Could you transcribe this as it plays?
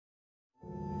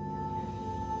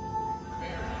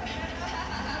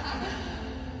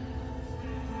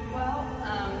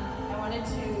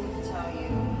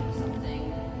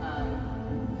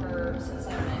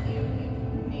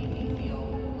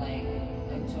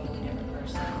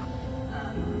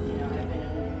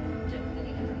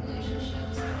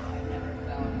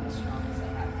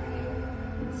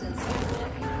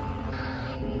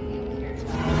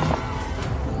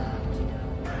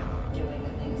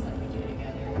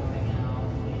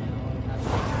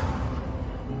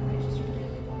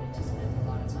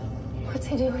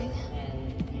he doing?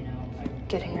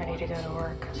 Getting ready to go to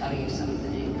work. Tell you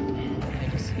something, and I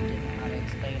just didn't know how to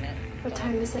explain it. What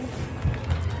time is it?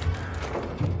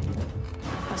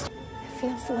 It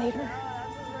feels later.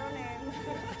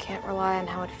 You can't rely on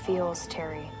how it feels,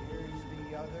 Terry.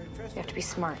 You have to be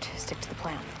smart. Stick to the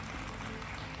plan.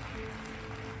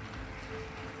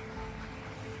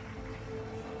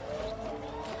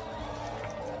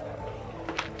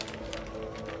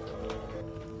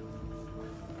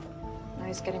 Now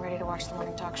he's getting ready to watch the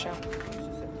morning talk show.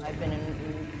 I've been in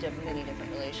many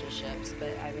different relationships,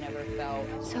 but I've never felt...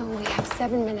 So we have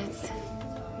 7 minutes.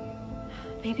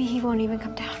 Maybe he won't even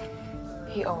come down.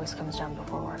 He always comes down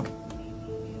before work.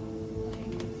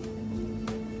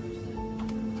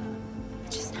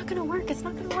 It's just not gonna work. It's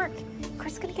not gonna work.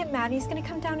 Chris is gonna get mad. He's gonna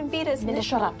come down and beat us. Minda,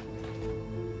 shut up.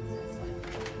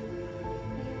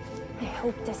 I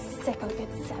hope this sicko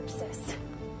gets sepsis.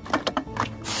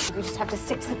 We just have to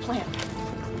stick to the plan.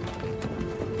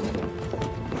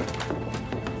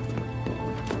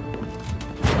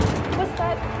 What's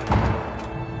that?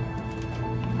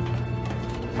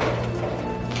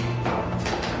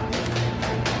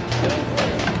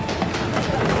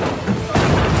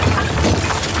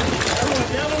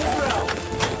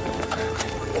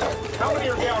 How many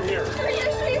are down here?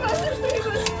 There's 3 of us. There's 3 of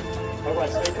us. All right,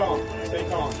 stay calm. Stay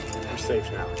calm. You're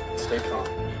safe now. Stay calm.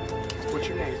 What's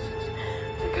your name?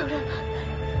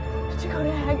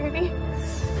 Dakota Haggerty.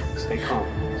 Stay calm.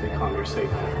 Stay calm. You're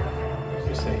safe.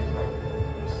 You're safe.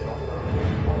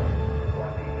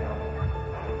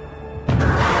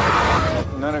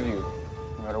 None of you,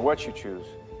 no matter what you choose,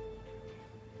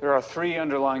 there are 3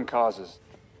 underlying causes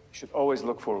you should always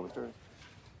look forward to.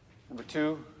 Number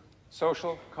 2,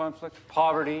 social conflict,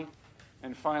 poverty,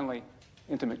 and finally,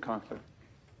 intimate conflict.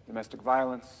 Domestic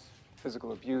violence,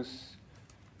 physical abuse,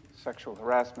 sexual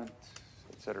harassment,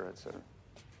 etc., etc.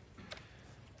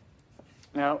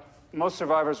 Now, most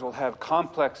survivors will have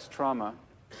complex trauma,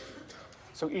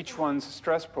 so each one's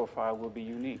stress profile will be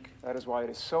unique. That is why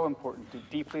it is so important to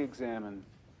deeply examine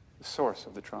the source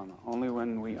of the trauma. Only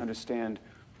when we understand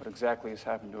what exactly has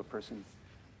happened to a person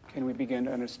can we begin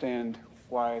to understand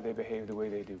why they behave the way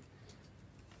they do.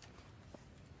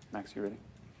 Max, you ready?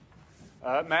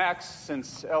 Max,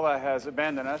 since Ella has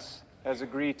abandoned us, has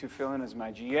agreed to fill in as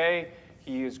my GA.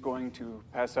 He is going to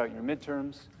pass out your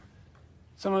midterms.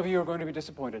 Some of you are going to be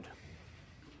disappointed.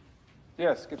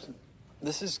 Yes, Gibson.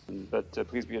 This is... But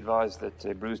please be advised that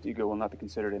a bruised ego will not be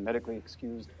considered a medically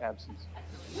excused absence.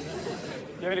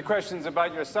 If you have any questions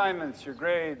about your assignments, your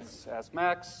grades, ask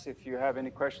Max. If you have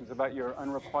any questions about your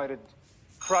unrequited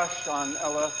crush on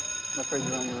Ella, I'm afraid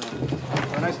you're on your own.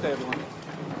 Have a nice day, everyone.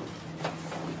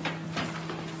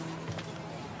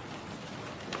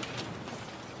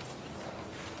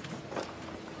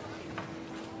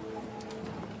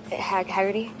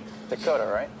 Haggerty? Dakota,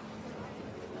 right?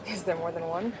 Is there more than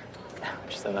one?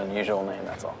 Just an unusual name,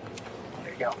 that's all.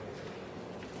 There you go.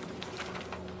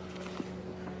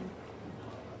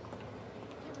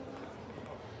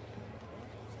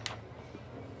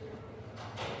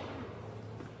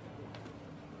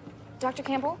 Dr.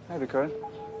 Campbell, Hi, Dakota.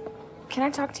 can I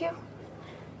talk to you?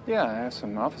 Yeah, I have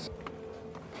some office.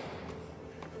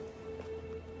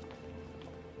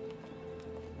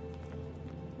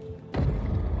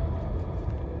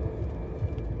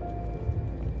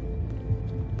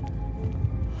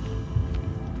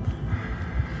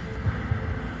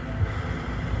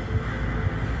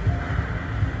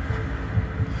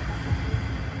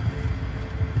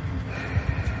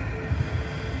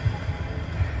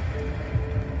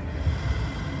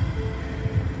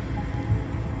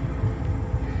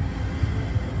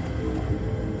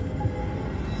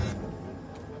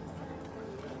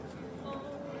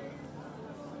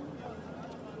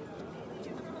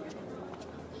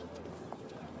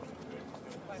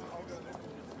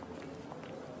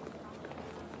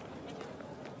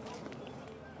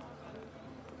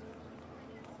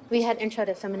 We had intro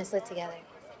to feminist lit together.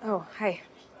 Oh, hi.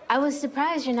 I was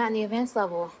surprised you're not in the advanced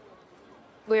level.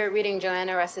 We're reading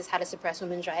Joanna Russ's How to Suppress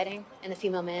Women's Writing and The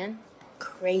Female Man.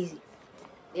 Crazy.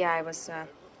 Yeah, I was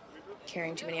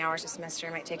carrying too many hours this semester. I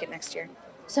might take it next year.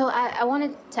 So I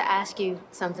wanted to ask you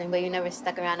something, but you never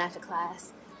stuck around after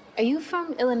class. Are you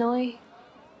from Illinois?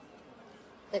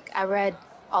 Look, I read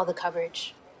all the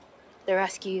coverage. The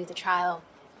rescue, the trial.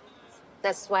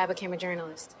 That's why I became a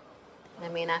journalist. I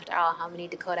mean, after all, how many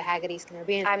Dakota Haggertys can there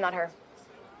be? I'm not her.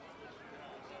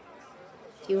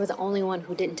 You were the only one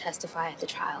who didn't testify at the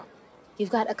trial. You've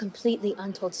got a completely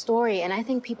untold story, and I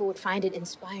think people would find it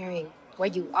inspiring. Where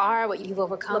you are, what you've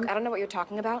overcome. Look, I don't know what you're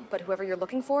talking about, but whoever you're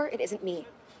looking for, it isn't me.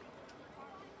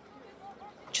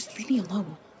 Just leave me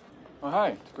alone. Oh,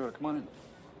 hi, Dakota, come on in.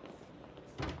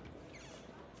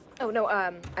 Oh, no,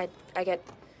 I get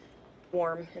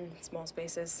warm in small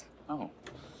spaces. Oh,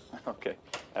 okay.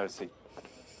 I see.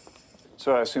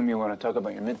 So I assume you want to talk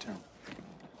about your midterm.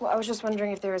 Well, I was just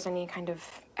wondering if there was any kind of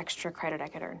extra credit I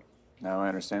could earn. Now I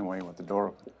understand why you want the door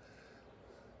open.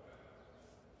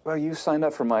 Well, you signed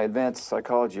up for my advanced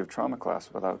psychology of trauma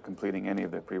class without completing any of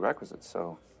the prerequisites,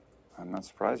 so I'm not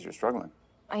surprised you're struggling.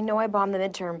 I know I bombed the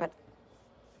midterm, but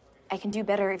I can do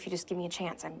better if you just give me a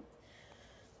chance. I'm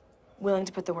willing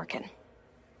to put the work in.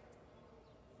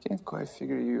 Can't quite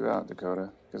figure you out,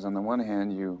 Dakota, because on the one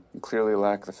hand, you clearly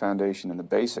lack the foundation and the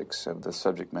basics of the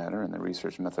subject matter and the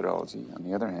research methodology. On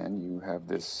the other hand, you have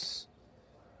this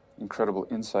incredible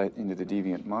insight into the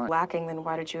deviant mind. Lacking, then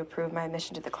why did you approve my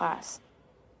admission to the class?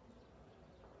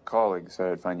 Colleague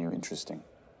said I'd find you interesting.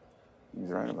 He's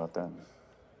right about that.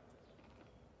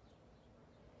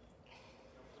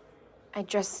 I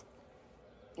just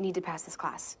need to pass this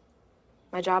class.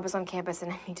 My job is on campus,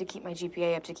 and I need to keep my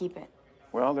GPA up to keep it.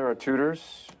 Well, there are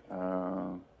tutors.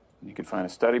 You can find a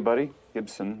study buddy.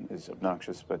 Gibson is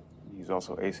obnoxious, but he's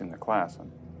also acing the class. All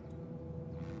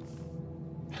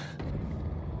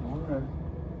right.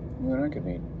 You and I could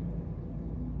meet.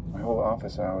 My whole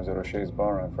office hours at O'Shea's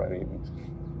bar on Friday evenings.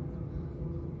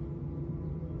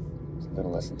 It's a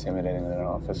little less intimidating than an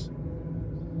office.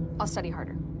 I'll study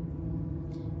harder.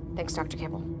 Thanks, Dr.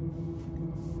 Campbell.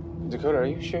 Dakota, are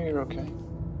you sure you're okay?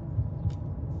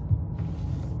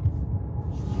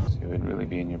 It would really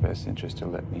be in your best interest to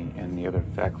let me and the other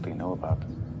faculty know about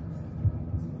them.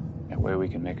 That way we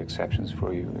can make exceptions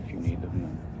for you if you need them.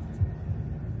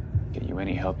 And get you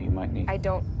any help you might need. I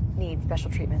don't need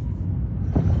special treatment.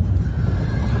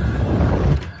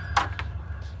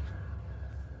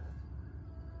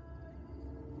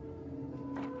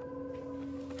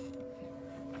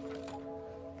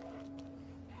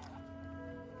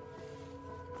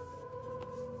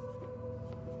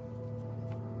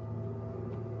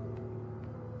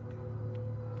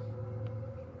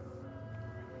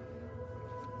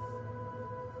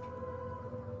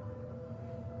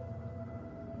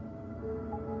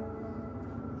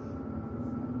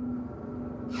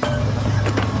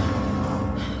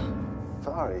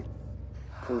 Sorry.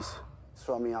 Please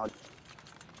throw me out.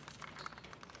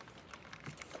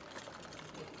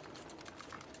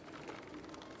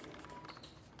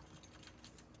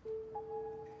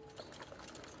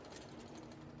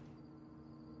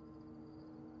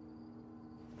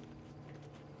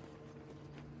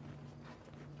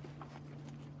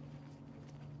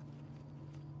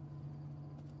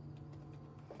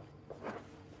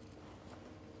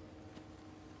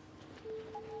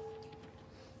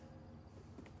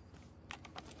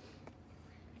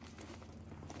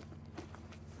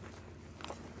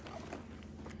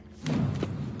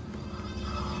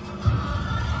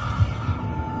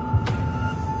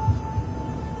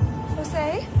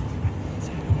 Jose?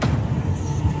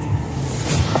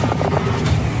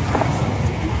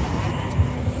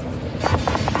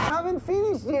 Haven't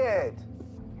finished yet.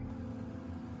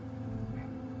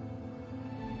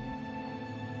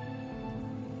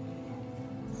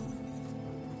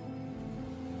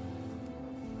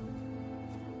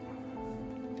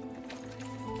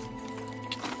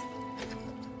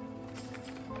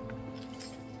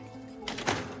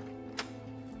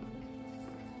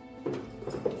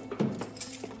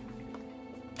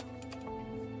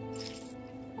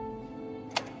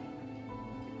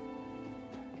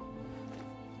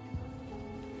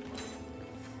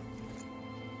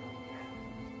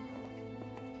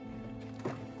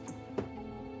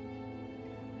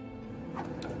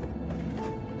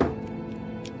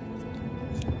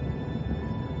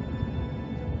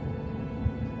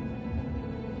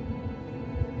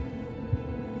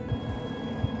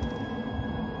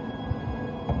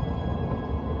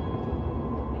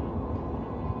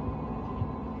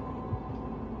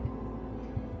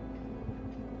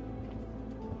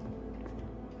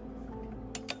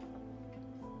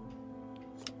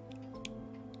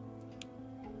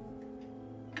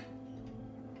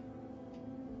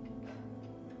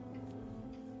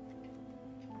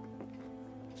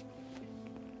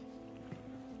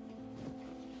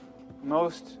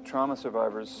 Most trauma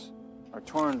survivors are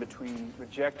torn between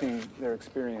rejecting their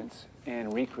experience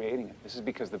and recreating it. This is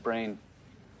because the brain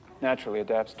naturally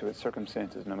adapts to its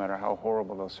circumstances, no matter how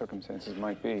horrible those circumstances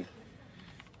might be.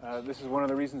 This is one of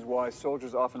the reasons why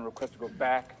soldiers often request to go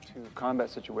back to combat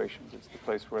situations. It's the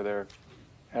place where their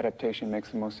adaptation makes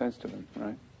the most sense to them,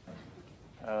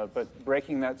 right? But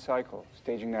breaking that cycle,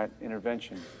 staging that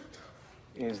intervention,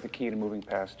 is the key to moving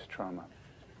past trauma.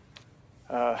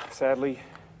 Sadly,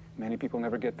 many people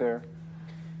never get there,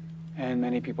 and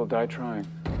many people die trying.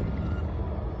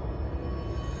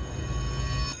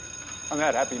 On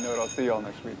that happy note, I'll see you all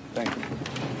next week. Thank you.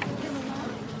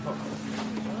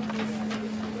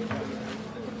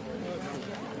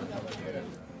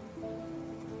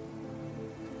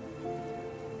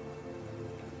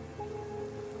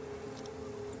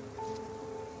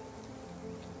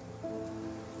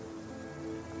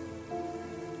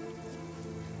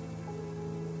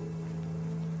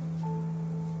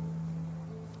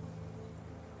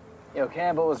 Yo,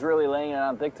 Campbell was really laying it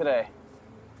on thick today.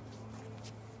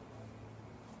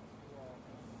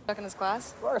 Stuck in his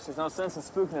class? Of course, there's no sense in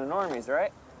spooking the normies,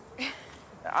 right?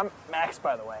 I'm Max,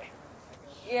 by the way.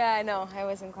 Yeah, I know. I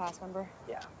was in class, remember?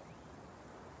 Yeah.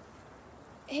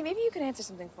 Hey, maybe you can answer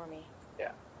something for me.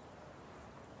 Yeah.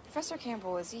 Professor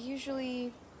Campbell, is he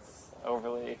usually...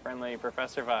 Overly friendly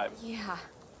professor vibes. Yeah.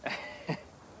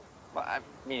 Well, I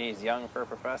mean, he's young for a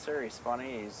professor. He's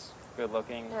funny. He's good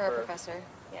looking. For a professor.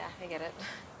 Yeah, I get it.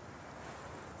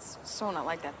 It's so not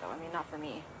like that, though. I mean, not for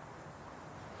me.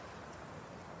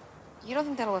 You don't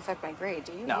think that'll affect my grade,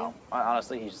 do you? No.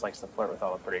 Honestly, he just likes to flirt with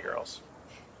all the pretty girls.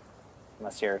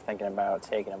 Unless you're thinking about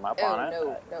taking him up on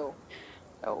it. No.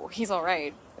 Oh, he's all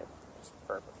right.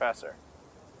 For a professor.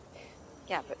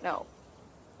 Yeah, but no.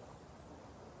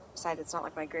 Besides, it's not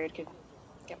like my grade could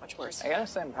get much worse. I gotta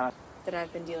say, I'm kind of... That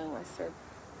I've been dealing with, or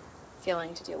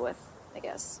feeling to deal with, I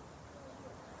guess.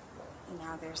 And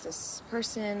now there's this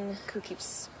person who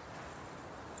keeps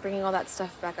bringing all that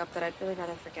stuff back up that I'd really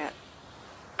rather forget.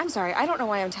 I'm sorry, I don't know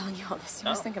why I'm telling you all this. I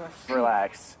just think I'm a friend.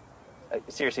 Relax.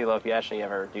 Seriously, though, if you actually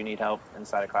ever do need help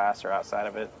inside of class or outside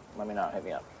of it, let me know. Hit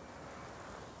me up.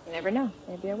 You never know.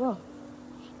 Maybe I will.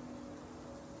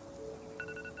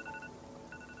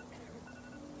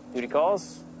 Duty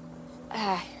calls?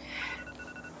 Yeah,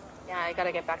 I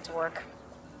gotta get back to work.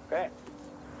 Great.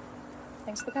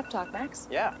 Thanks for the pep talk, Max.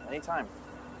 Yeah, anytime.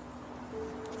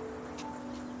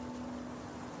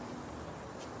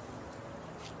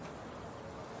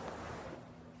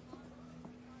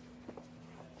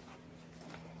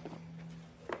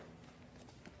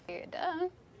 You're done.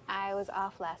 I was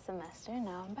off last semester,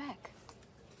 now I'm back.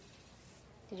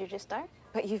 Did you just start?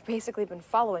 But you've basically been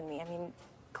following me. I mean,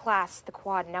 class, the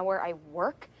quad, now where I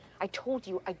work. I told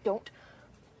you I don't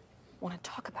want to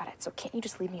talk about it, so can't you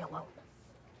just leave me alone?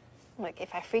 Look,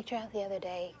 if I freaked you out the other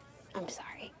day, I'm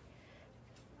sorry.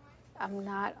 I'm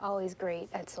not always great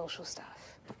at social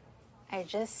stuff. I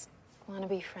just want to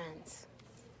be friends.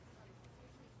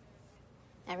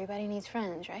 Everybody needs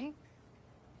friends, right?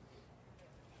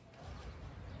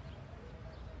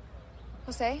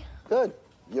 Jose? Good.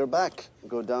 You're back.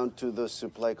 Go down to the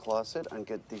supply closet and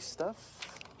get this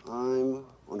stuff. I'm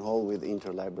on hold with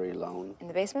interlibrary loan. In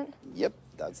the basement? Yep,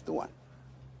 that's the one.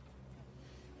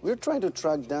 We're trying to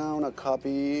track down a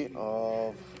copy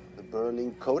of the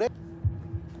Berlin Codex.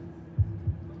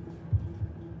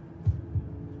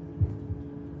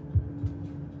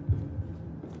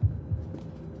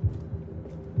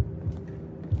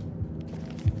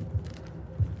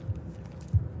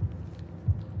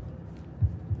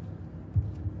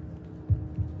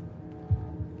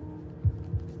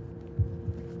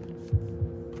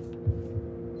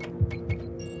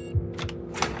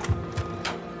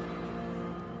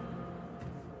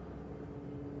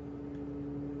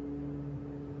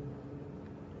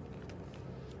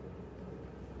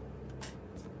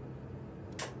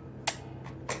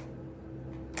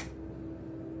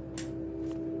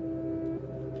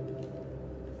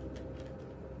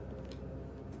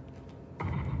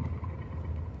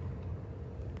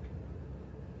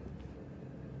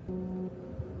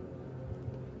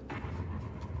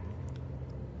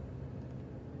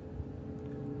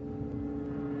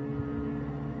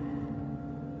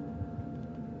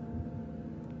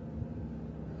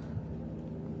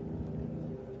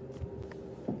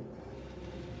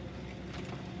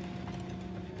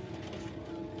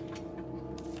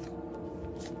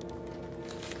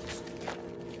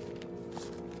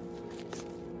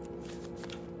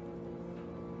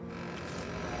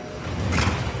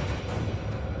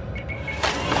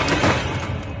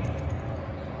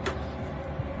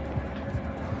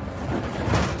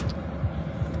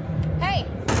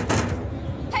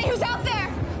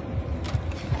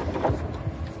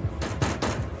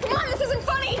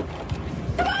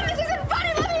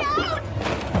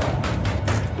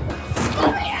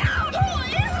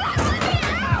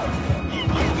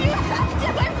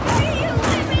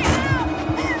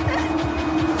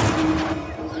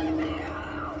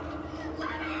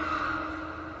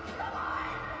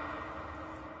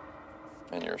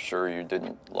 And you're sure you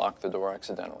didn't lock the door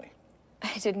accidentally?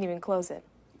 I didn't even close it.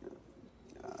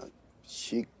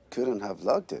 She couldn't have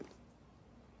locked it.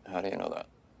 How do you know that?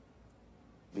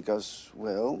 Because,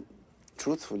 well,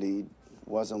 truthfully,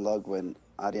 was unlocked when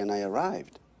Addie and I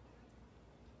arrived.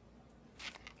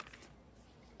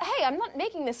 Hey, I'm not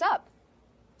making this up.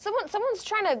 Someone's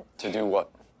trying to... To do what?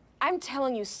 I'm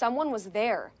telling you, someone was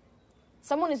there.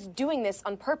 Someone is doing this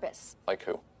on purpose. Like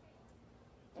who?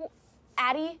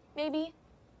 Addie, maybe?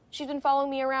 She's been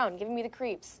following me around, giving me the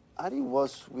creeps. Addie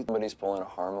was with... Somebody's pulling a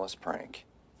harmless prank.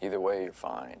 either way, you're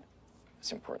fine. That's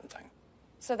the important thing.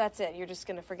 So that's it? You're just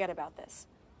gonna forget about this?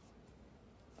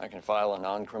 I can file a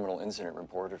non-criminal incident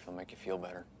report if it'll make you feel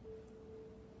better.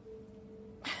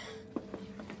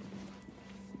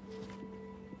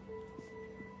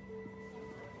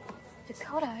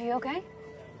 Dakota, are you okay?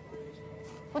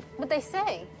 What'd they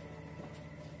say?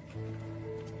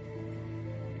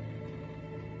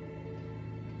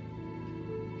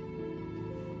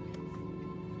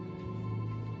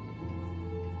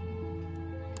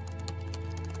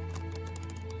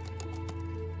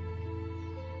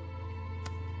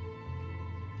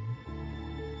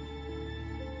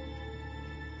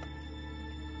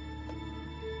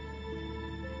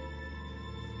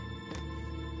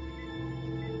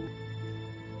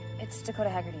 It's Dakota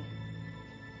Haggerty.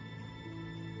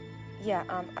 Yeah,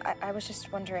 I was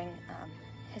just wondering,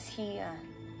 is he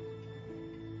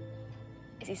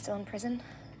still in prison?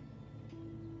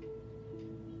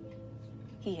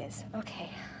 He is.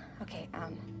 Okay. Okay,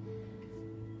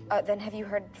 then have you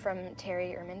heard from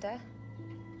Terry or Minda?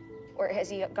 Or has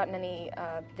he gotten any,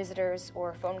 visitors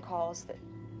or phone calls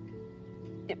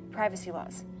that... privacy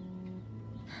laws.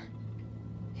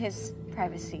 His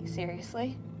privacy,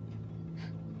 seriously?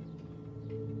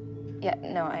 Yeah,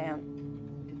 no, I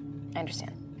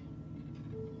understand.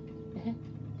 Mm-hmm.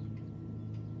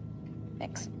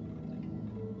 Thanks.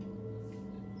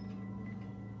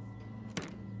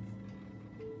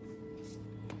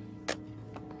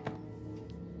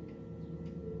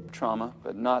 Trauma,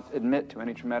 but not admit to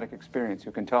any traumatic experience.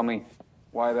 You can tell me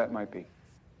why that might be.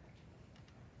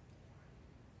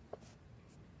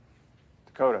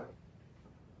 Dakota.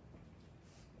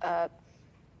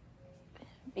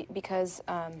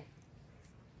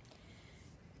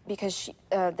 Because she,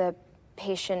 the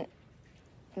patient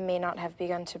may not have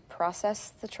begun to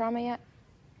process the trauma yet?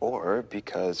 Or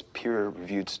because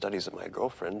peer-reviewed studies of my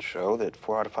girlfriend show that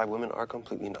 4 out of 5 women are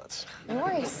completely nuts. You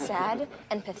are a sad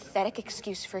and pathetic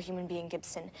excuse for a human being,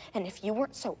 Gibson. And if you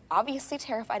weren't so obviously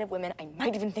terrified of women, I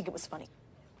might even think it was funny.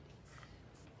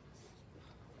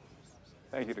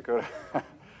 Thank you, Dakota.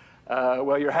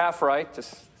 Well, you're half right,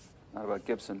 just not about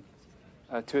Gibson.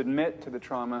 To admit to the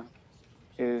trauma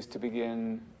is to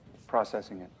begin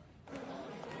processing it.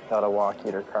 Without a walkie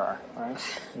or car, right?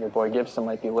 Your boy Gibson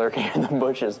might be lurking in the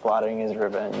bushes plotting his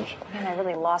revenge. Man, I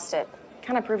really lost it.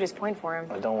 Kind of proved his point for him.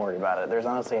 But don't worry about it. There's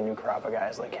honestly a new crop of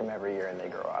guys like him every year, and they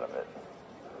grow out of it.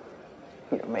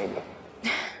 Yeah, maybe.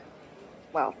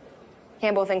 Well,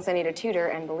 Campbell thinks I need a tutor,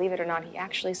 and believe it or not, he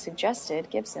actually suggested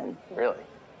Gibson. Really?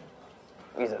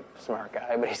 He's a smart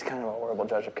guy, but he's kind of a horrible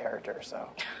judge of character, so...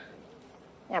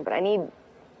 Yeah, but I need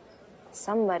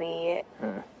somebody...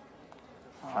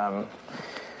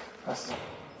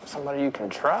 Somebody you can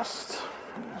trust?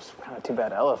 It's kind of too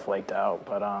bad Ella flaked out,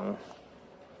 but,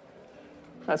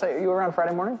 I'd say, you around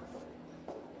Friday morning?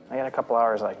 I got a couple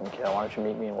hours I can kill. Why don't you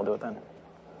meet me and we'll do it then?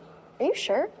 Are you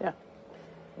sure? Yeah.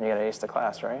 You gotta ace the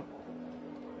class, right?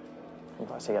 And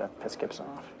plus, you gotta piss Gibson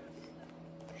off.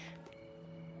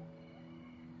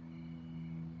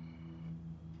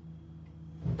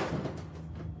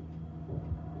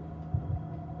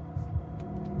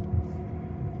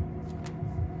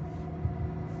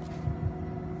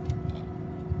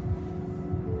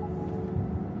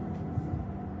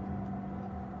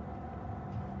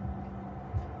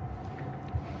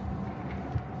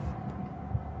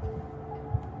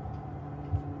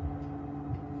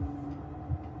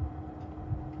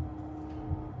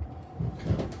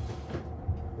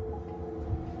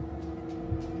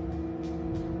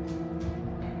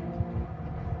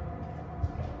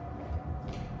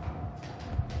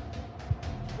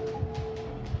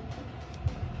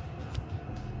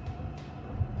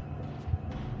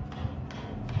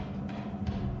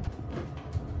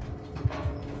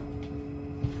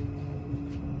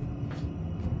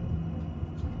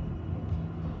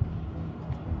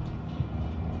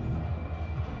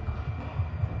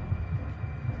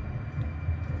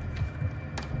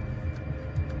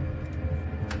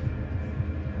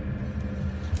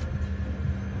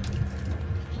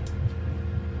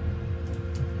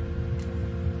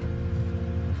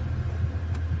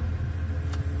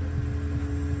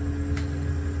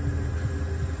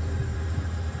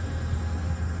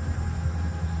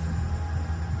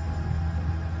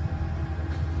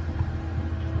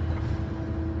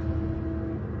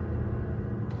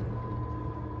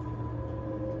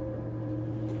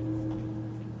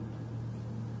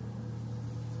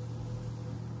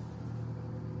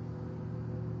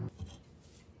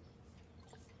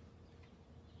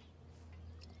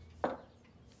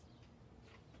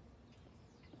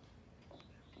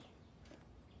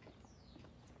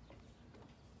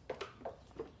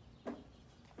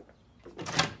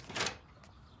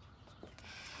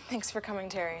 Thanks for coming,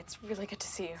 Terry. It's really good to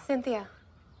see you. Cynthia.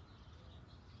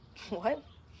 What?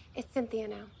 It's Cynthia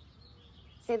now.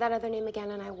 Say that other name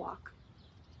again and I walk.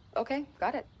 Okay,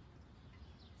 got it.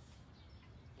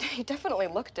 You definitely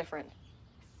look different.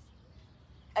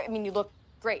 I mean, you look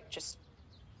great, just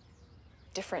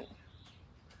different.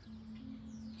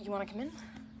 You want to come in?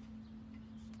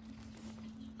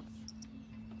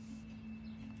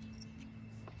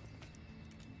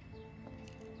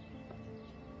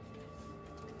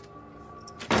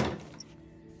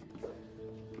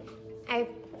 I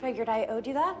figured I owed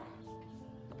you that.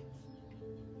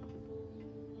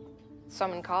 So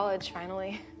I'm in college,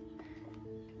 finally.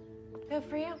 Good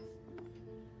for you.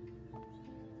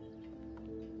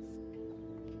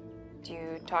 Do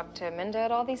you talk to Minda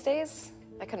at all these days?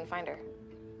 I couldn't find her.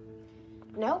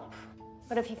 Nope.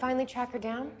 But if you finally track her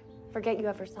down, forget you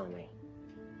ever saw me.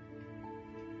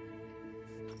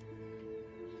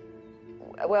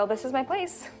 Well, this is my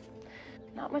place.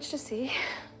 Not much to see.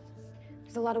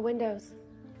 There's a lot of windows.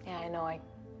 Yeah, I know. I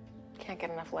can't get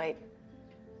enough light.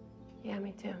 Yeah,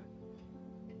 me too.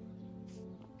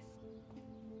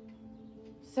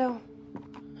 So,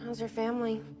 how's your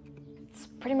family? It's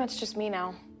pretty much just me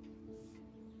now.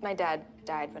 My dad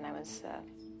died when I was,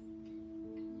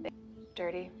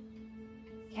 dirty.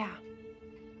 Yeah.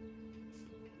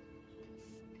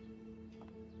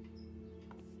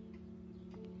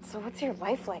 So what's your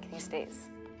life like these days?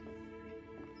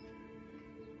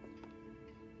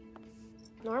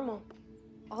 Normal.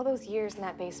 All those years in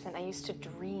that basement, I used to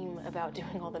dream about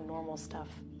doing all the normal stuff.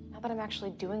 Now that I'm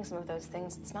actually doing some of those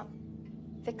things, it's not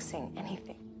fixing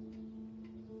anything.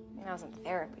 I mean, I was in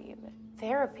therapy, but...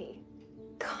 Therapy?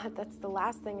 God, that's the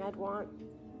last thing I'd want.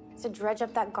 To dredge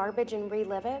up that garbage and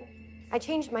relive it. I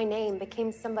changed my name,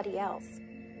 became somebody else.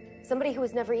 Somebody who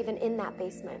was never even in that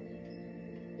basement.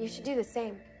 You should do the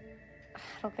same. I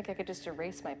don't think I could just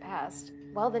erase my past.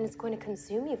 Well, then it's going to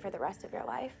consume you for the rest of your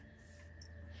life.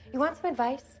 You want some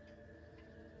advice?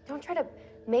 Don't try to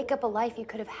make up a life you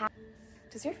could have had.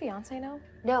 Does your fiance know?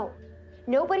 No.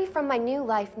 Nobody from my new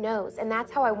life knows, and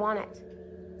that's how I want it.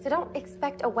 So don't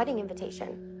expect a wedding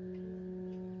invitation.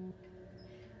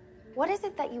 What is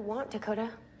it that you want, Dakota?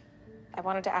 I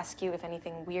wanted to ask you if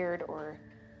anything weird or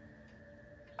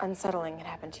unsettling had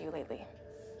happened to you lately.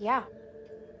 Yeah.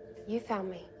 You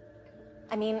found me.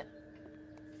 I mean,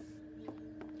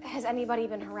 has anybody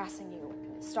been harassing you,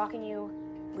 stalking you,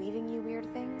 leaving you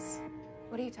weird things?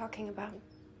 What are you talking about?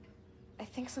 I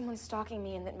think someone's stalking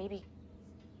me and that maybe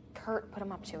Kurt put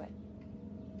him up to it.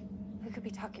 Who could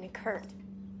be talking to Kurt?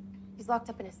 He's locked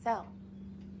up in a cell.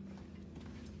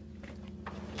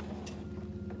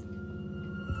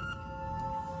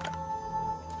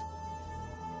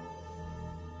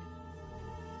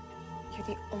 You're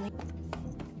the only...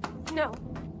 No.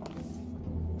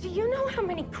 Do you know how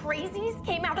many crazies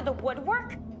came out of the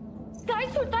woodwork?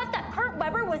 Guys who thought that Kurt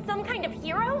Weber was some kind of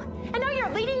hero? And now you're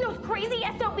leading those crazy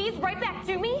SOBs right back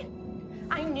to me?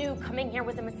 I knew coming here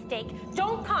was a mistake.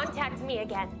 Don't contact me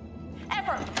again.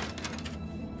 Ever.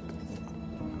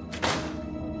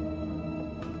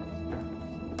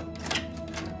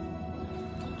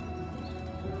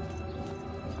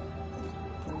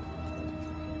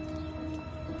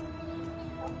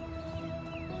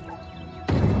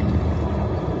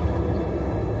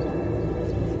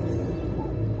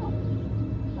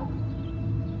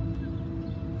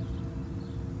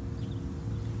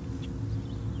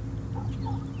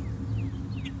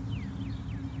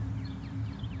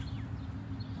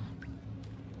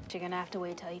 You're gonna have to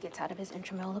wait till he gets out of his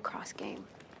intramural lacrosse game.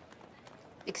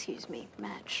 Excuse me,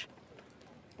 match.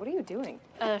 What are you doing?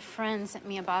 A friend sent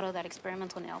me a bottle of that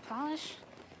experimental nail polish.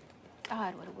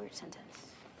 God, what a weird sentence.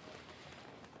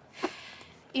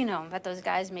 You know, that those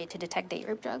guys made to detect date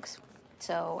rape drugs.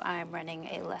 So I'm running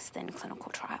a less than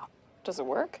clinical trial. Does it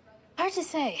work? Hard to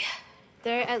say.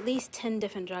 There are at least 10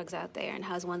 different drugs out there, and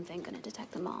how's one thing gonna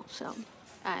detect them all? So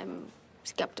I'm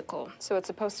skeptical. So it's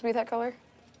supposed to be that color?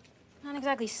 Not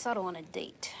exactly subtle on a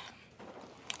date.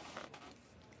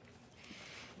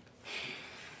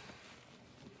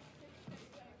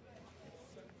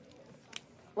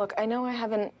 Look, I know I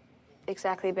haven't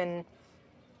exactly been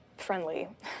friendly,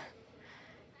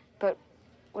 but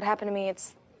what happened to me,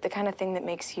 it's the kind of thing that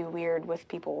makes you weird with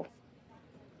people.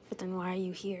 But then why are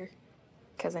you here?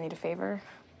 Because I need a favor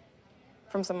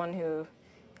from someone who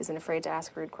isn't afraid to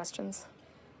ask rude questions.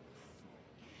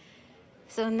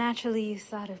 So naturally you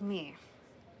thought of me.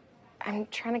 I'm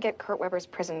trying to get Kurt Weber's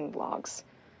prison logs.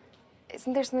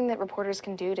 Isn't there something that reporters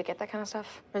can do to get that kind of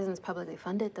stuff? Prison's publicly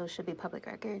funded, those should be public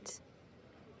records.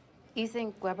 You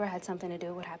think Weber had something to do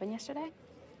with what happened yesterday?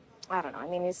 I don't know. I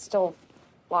mean, he's still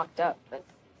locked up, but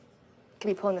Could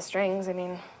be pulling the strings. I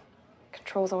mean,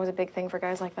 control's always a big thing for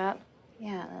guys like that.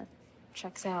 Yeah, that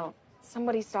checks out.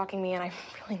 Somebody's stalking me, and I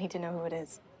really need to know who it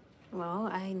is. Well,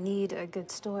 I need a good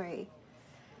story.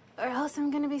 Or else I'm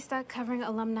gonna be stuck covering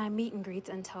alumni meet and greets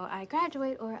until I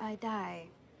graduate or I die.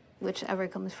 Whichever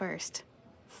comes first.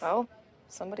 Well,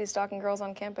 somebody's stalking girls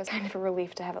on campus. Kind of a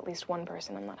relief to have at least one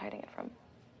person I'm not hiding it from.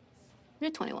 You're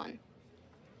 21.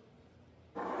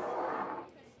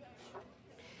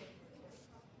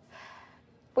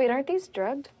 Wait, aren't these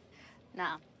drugged?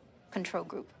 Nah, control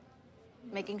group.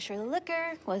 Making sure the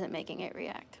liquor wasn't making it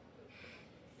react.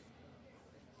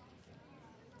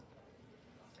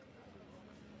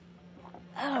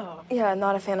 Oh. Yeah,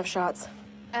 not a fan of shots.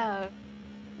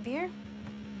 Beer?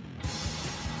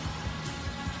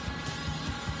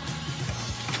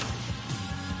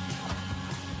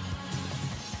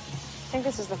 I think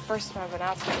this is the first time I've been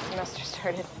out since the semester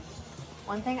started.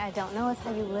 One thing I don't know is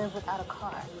how you live without a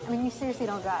car. I mean, you seriously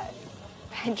don't drive.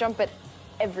 I jump at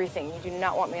everything. You do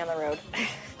not want me on the road.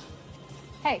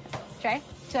 Hey, Trey,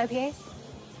 2 IPAs?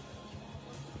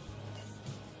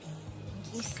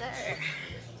 Thank you, sir.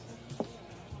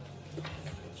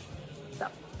 So,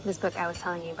 this book I was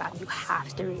telling you about, you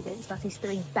have to read it. It's about these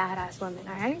 3 badass women,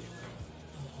 all right?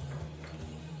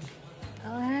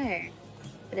 Oh, hey.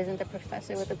 It isn't the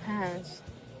professor with the pants.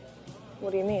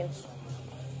 What do you mean?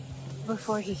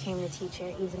 Before he came to teach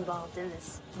here, he's involved in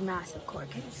this massive court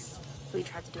case. We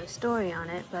tried to do a story on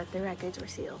it, but the records were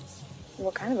sealed.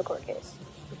 What kind of a court case?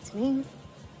 It's me.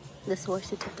 The source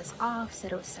who tipped us off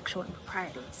said it was sexual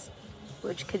improprieties,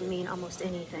 which could mean almost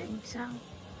anything, so...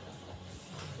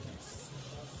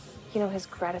 You know, his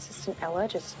grad assistant, Ella,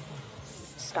 just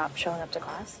stopped showing up to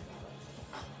class.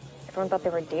 Everyone thought they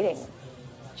were dating.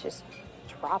 She just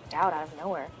dropped out of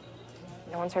nowhere.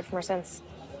 No one's heard from her since.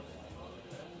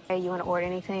 Hey, you want to order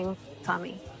anything? Tell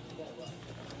me.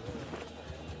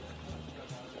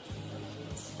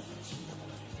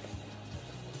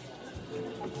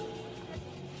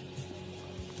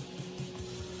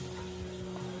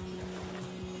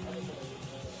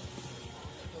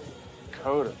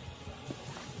 Coda.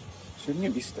 Shouldn't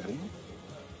you be studying?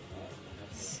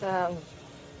 It's,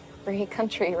 free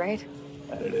country, right?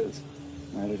 That it is.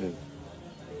 That it is.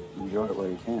 Enjoy it while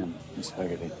you can, Miss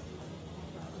Haggerty.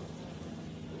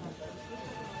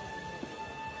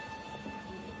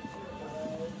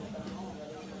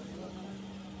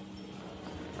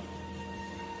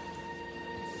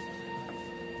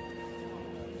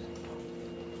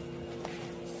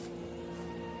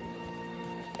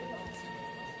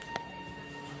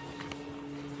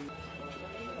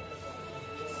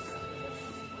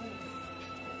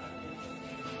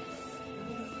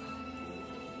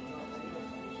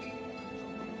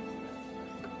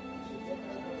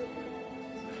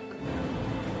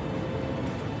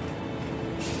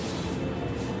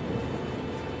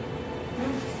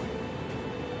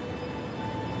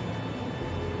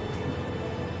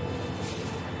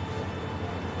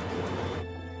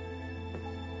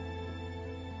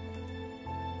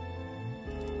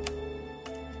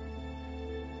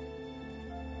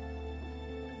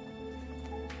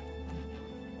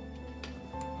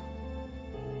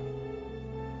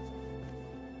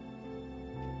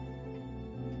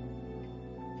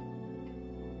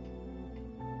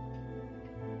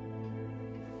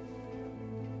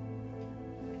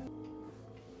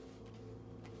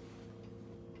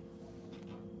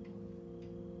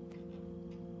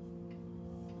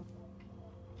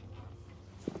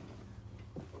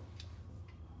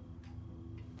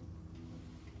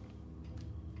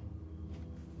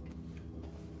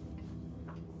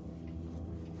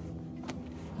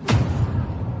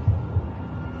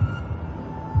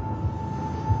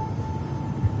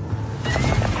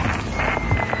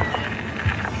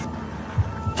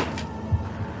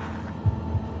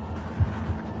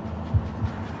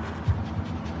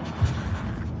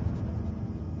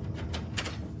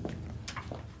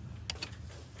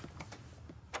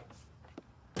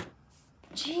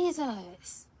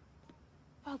 Jesus.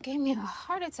 Bro, gave me a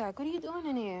heart attack. What are you doing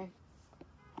in here?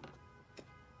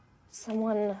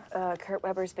 Someone, Kurt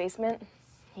Weber's basement.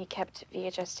 He kept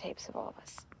VHS tapes of all of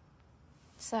us.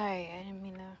 Sorry, I didn't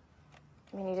mean to...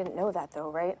 I mean, you didn't know that, though,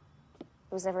 right? It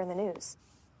was never in the news.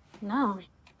 No.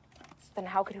 Then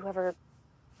how could whoever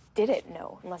did it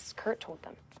know, unless Kurt told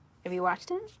them? Have you watched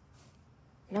it?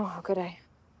 No, how could I?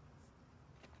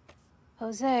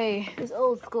 Jose is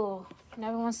old school.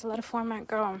 Never wants to let a format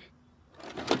go.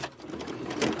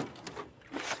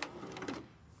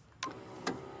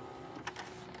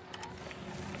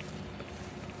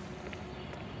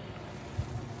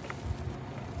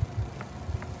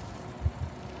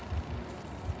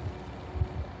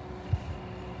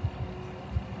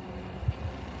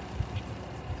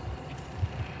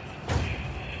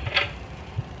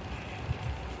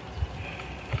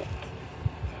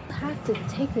 have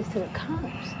to take this to the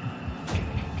cops.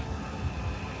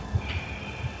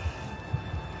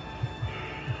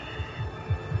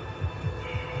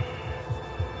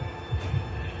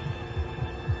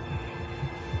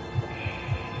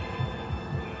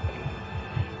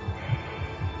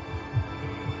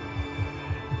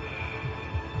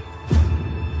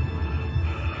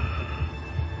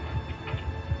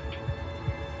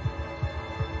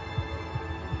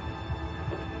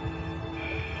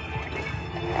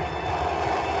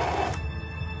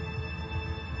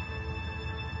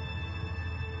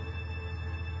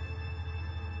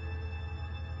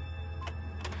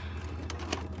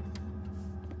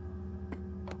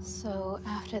 So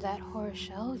after that horror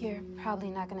show, you're probably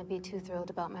not going to be too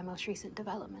thrilled about my most recent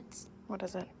developments. What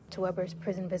is it? To Weber's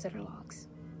prison visitor logs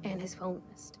and his phone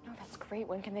list. Oh, that's great.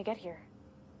 When can they get here?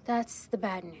 That's the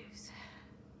bad news.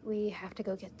 We have to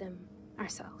go get them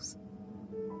ourselves.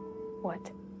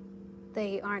 What?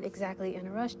 They aren't exactly in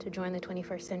a rush to join the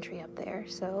 21st century up there,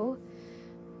 so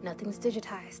nothing's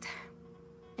digitized.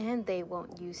 And they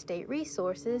won't use state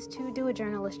resources to do a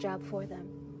journalist job for them.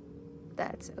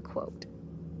 That's a quote.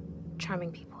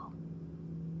 Charming people.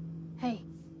 Hey,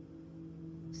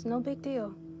 it's no big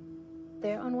deal.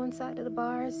 They're on one side of the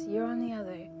bars, you're on the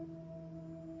other.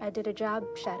 I did a job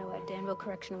shadow at Danville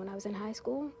Correctional when I was in high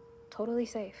school. Totally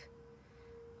safe.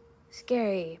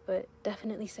 Scary, but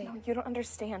definitely safe. No, you don't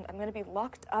understand. I'm gonna be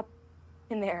locked up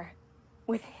in there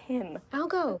with him. I'll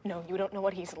go. No, you don't know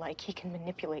what he's like. He can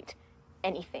manipulate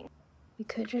anything. You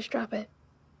could just drop it.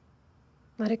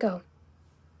 Let it go.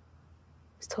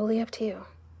 It's totally up to you.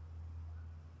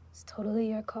 It's totally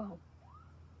your call.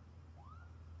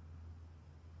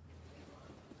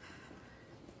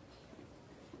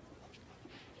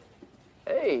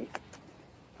 Hey,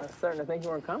 I was starting to think you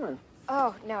weren't coming.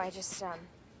 Oh, no, I just,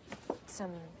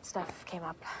 some stuff came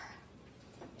up.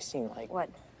 You seem like... What?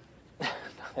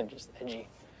 Nothing, just edgy.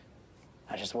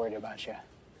 I was just worried about you.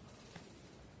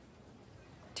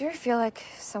 Do you ever feel like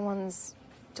someone's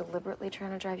deliberately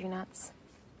trying to drive you nuts?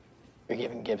 You're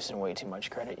giving Gibson way too much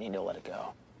credit. You need to let it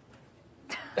go.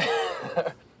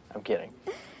 I'm kidding.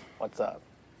 What's up?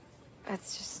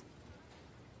 That's just...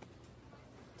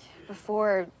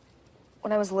 Before,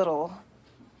 when I was little,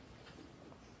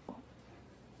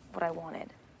 what I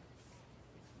wanted.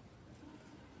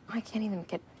 I can't even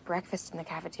get breakfast in the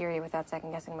cafeteria without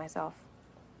second-guessing myself.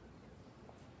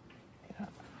 You know,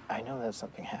 I know that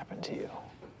something happened to you.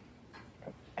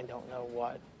 I don't know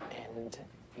what, and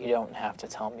you don't have to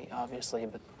tell me, obviously,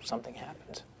 but something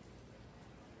happened.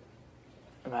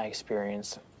 In my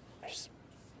experience, I just,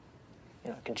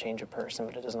 it can change a person,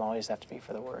 but it doesn't always have to be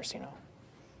for the worse,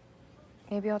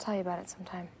 Maybe I'll tell you about it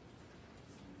sometime.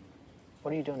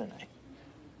 What are you doing tonight?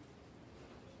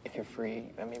 If you're free,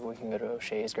 maybe we can go to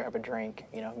O'Shea's, grab a drink.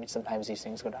 Sometimes these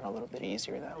things go down a little bit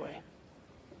easier that way.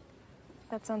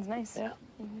 That sounds nice. Yeah.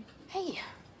 Mm-hmm. Hey.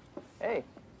 Hey.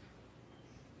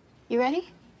 You ready?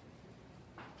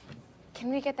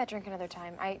 Can we get that drink another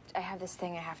time? I have this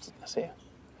thing I have to... I'll see you.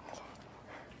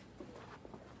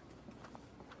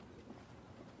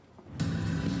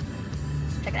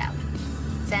 Check it out.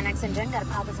 Xanax and Jen got a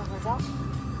positive result.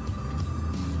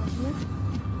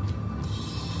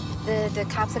 The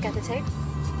cops look at the tape?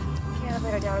 Yeah,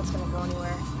 but I doubt it's gonna go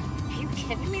anywhere. Are you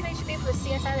kidding me? They should be able to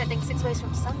CSI that thing 6 ways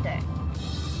from Sunday.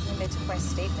 When they took my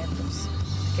statement,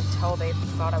 I could tell they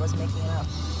thought I was making it up.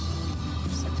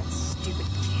 Just like that stupid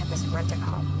campus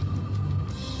rent-a-cop.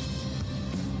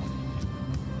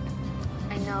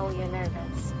 I know you're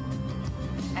nervous.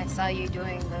 I saw you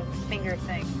doing the finger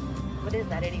thing. What is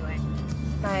that anyway?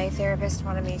 My therapist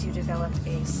wanted me to develop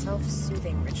a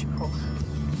self-soothing ritual.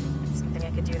 Something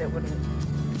I could do that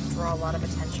wouldn't draw a lot of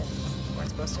attention. You weren't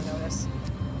supposed to notice.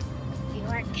 You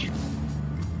aren't.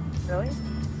 Really?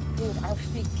 Dude, I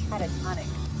would be catatonic.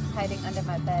 Hiding under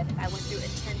my bed, I went through a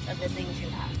tenth of the things you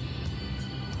have.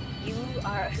 You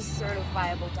are a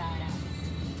certifiable badass.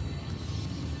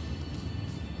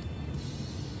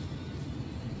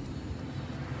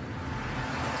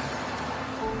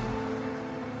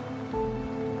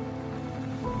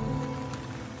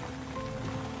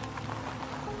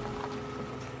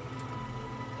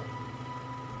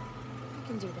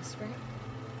 You can do this, right?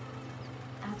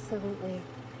 Absolutely.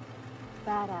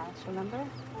 Badass, remember?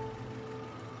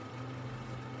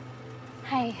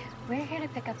 Hi, we're here to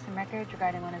pick up some records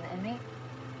regarding one of the inmates.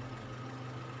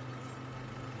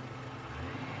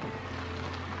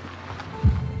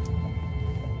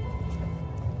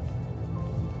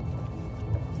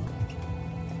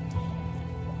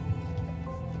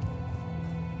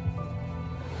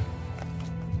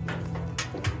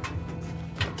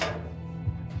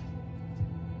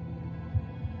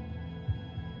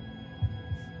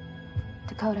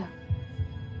 Dakota.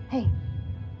 Hey.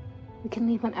 We can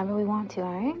leave whenever we want to,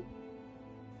 alright?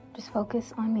 Just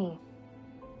focus on me.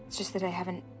 It's just that I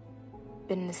haven't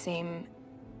been in the same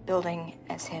building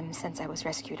as him since I was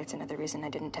rescued. It's another reason I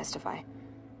didn't testify.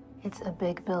 It's a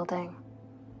big building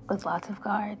with lots of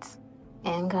guards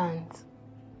and guns.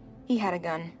 He had a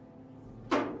gun.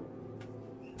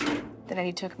 The night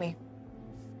he took me.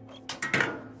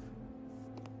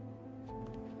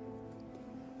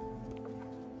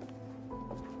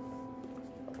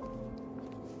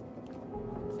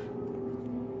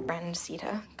 Friend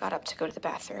Sita got up to go to the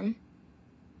bathroom,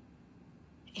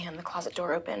 and the closet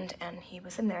door opened, and he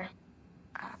was in there,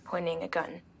 pointing a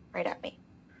gun right at me.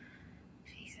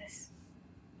 Jesus.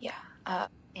 Yeah,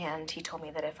 and he told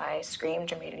me that if I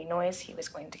screamed or made any noise, he was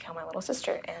going to kill my little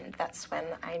sister, and that's when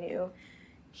I knew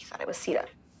he thought it was Sita.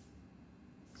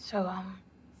 So,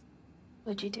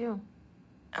 what'd you do?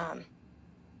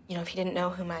 You know, if he didn't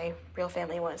know who my real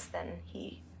family was, then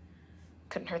he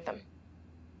couldn't hurt them.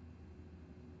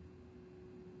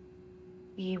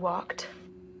 We walked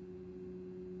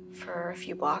for a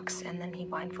few blocks, and then he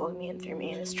blindfolded me and threw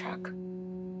me in his truck.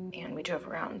 And we drove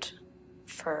around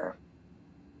for,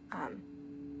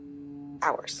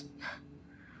 hours.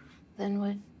 Then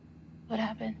what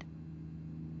happened?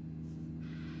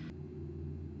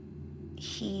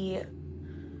 He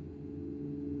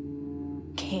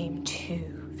came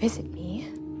to visit me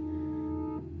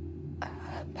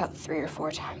about 3 or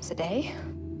 4 times a day.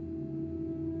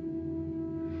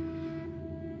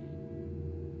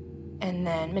 And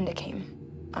then Minda came,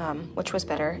 which was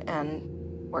better and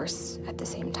worse at the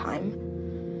same time.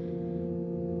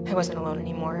 I wasn't alone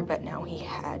anymore, but now he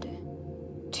had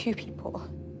 2 people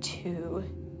to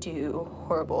do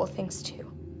horrible things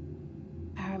to.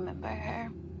 I remember her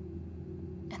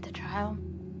at the trial.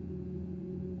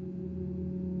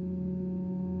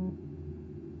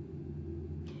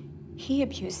 He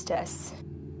abused us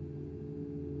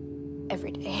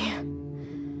every day.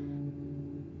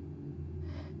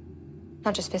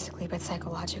 Not just physically, but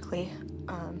psychologically.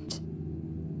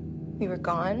 We were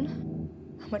gone.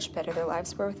 How much better their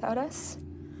lives were without us.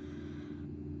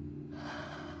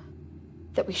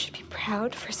 That we should be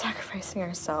proud for sacrificing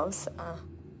ourselves.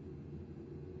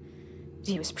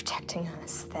 He was protecting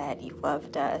us, that he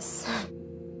loved us.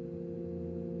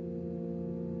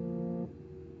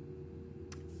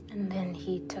 And then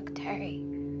he took Terry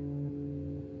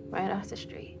right off the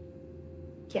street.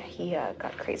 Yeah, he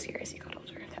got crazier as he got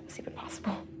older, if that was even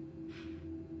possible.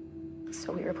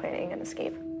 So we were planning an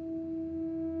escape.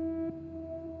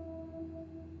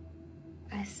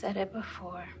 I said it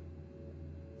before,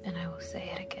 and I will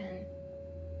say it again.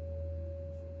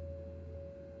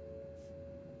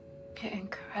 You're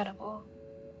incredible.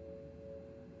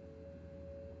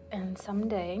 And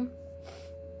someday...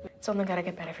 It's only gotta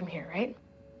get better from here, right?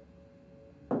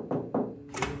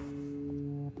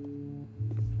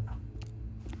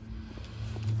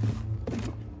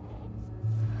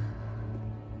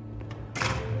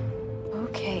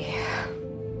 Okay.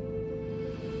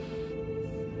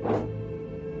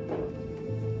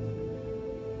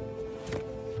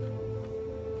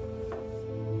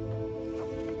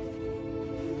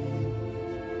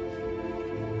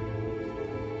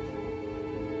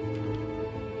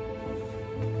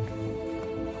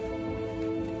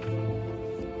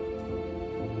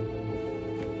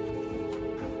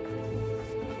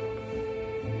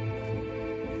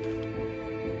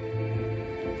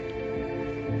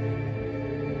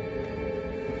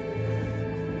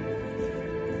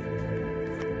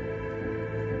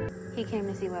 He came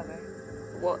to see Weber.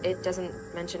 Well, it doesn't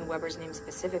mention Weber's name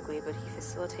specifically, but he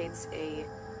facilitates a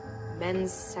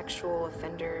men's sexual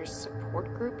offenders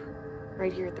support group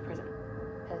right here at the prison.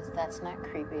 Because that's not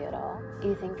creepy at all. Do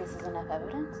you think this is enough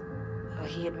evidence?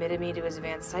 He admitted me to his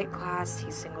advanced psych class.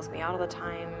 He singles me out all the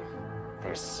time.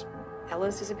 There's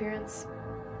Ella's disappearance.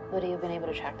 Would he have been able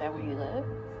to track down where you live?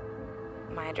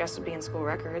 My address would be in school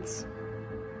records.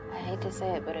 I hate to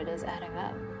say it, but it is adding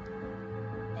up.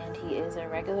 And he is a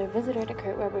regular visitor to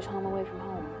Kurt Weber's home away from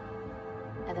home.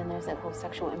 And then there's that whole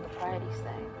sexual improprieties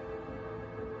thing.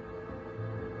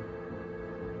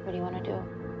 What do you want to do?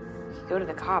 We could go to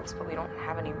the cops, but we don't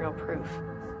have any real proof.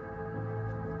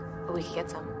 But we could get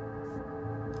some.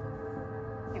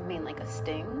 You mean like a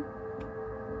sting?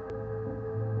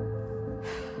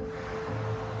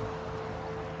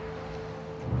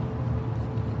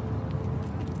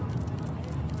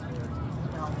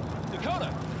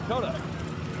 Dakota! Dakota!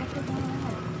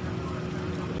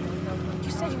 You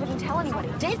said you wouldn't tell anybody.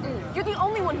 Didn't. You're the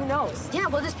only one who knows. Yeah,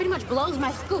 well, this pretty much blows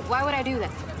my scoop. Why would I do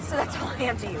that? So that's all I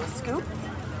am to you, a scoop?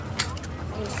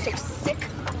 I'm so sick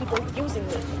of people using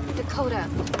me. Dakota.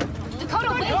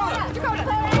 Dakota, wait!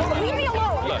 Dakota! Leave me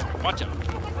alone! Look, watch out.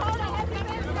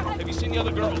 Have you seen the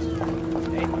other girls?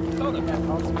 Hey, Dakota.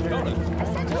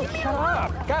 Dakota. Shut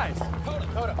up, guys.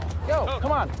 Dakota. Yo,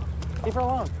 come on. Leave her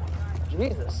alone.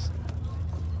 Jesus.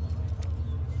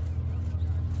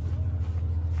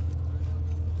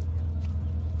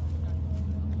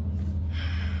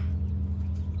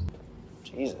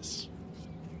 Jesus.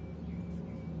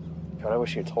 God, I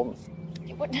wish you had told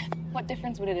me. What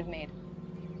difference would it have made?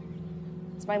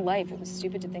 It's my life. It was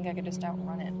stupid to think I could just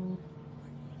outrun it.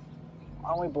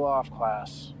 Why don't we blow off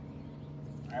class?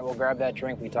 All right, we'll grab that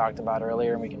drink we talked about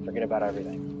earlier and we can forget about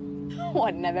everything.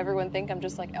 What, and have everyone think I'm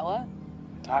just like Ella?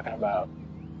 Talking about?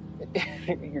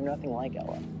 You're nothing like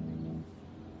Ella.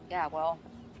 Yeah, well,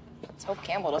 let's hope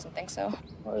Campbell doesn't think so.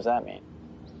 What does that mean?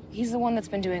 He's the one that's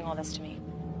been doing all this to me.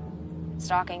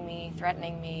 Stalking me,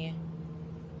 threatening me.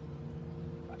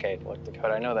 Okay, look,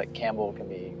 Dakota, I know that Campbell can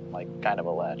be, like, kind of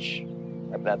a lech.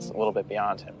 But that's a little bit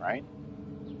beyond him, right?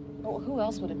 Well, who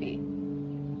else would it be?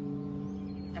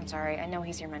 I'm sorry, I know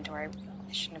he's your mentor.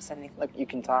 I shouldn't have said anything. Look, you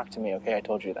can talk to me, okay? I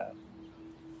told you that.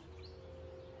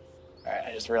 All right,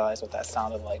 I just realized what that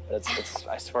sounded like, but it's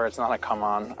I swear it's not a come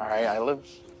on, all right? I live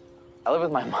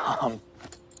with my mom,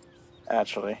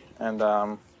 actually, and,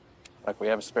 like, we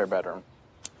have a spare bedroom.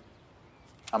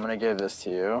 I'm gonna give this to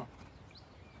you.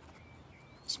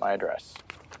 It's my address,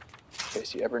 in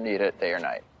case you ever need it, day or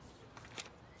night.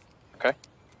 Okay?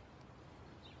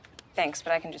 Thanks,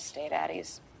 but I can just stay at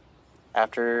Addie's.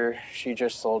 After she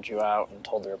just sold you out and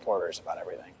told the reporters about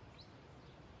everything.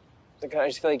 Like, I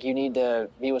just feel like you need to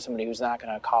be with somebody who's not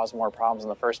gonna cause more problems in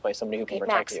the first place, somebody who can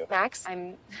protect you. Max,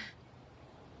 I'm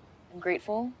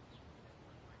grateful,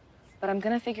 but I'm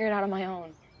gonna figure it out on my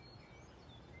own.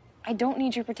 I don't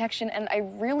need your protection, and I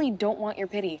really don't want your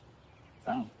pity.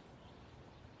 Oh.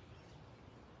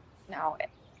 Now,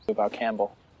 About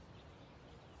Campbell.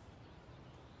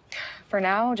 For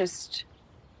now, just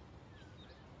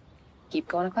keep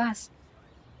going to class.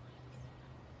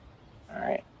 All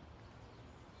right.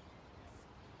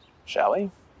 Shall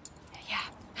we? Yeah.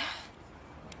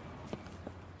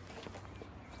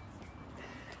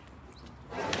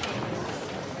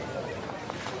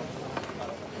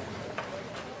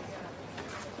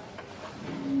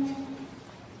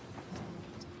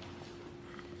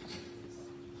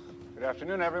 Good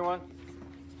afternoon, everyone.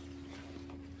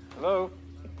 Hello.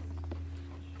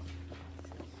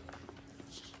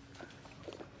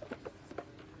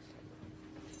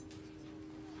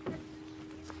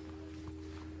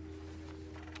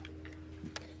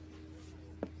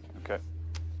 Okay.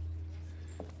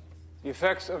 The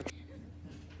effects of...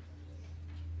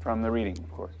 From the reading,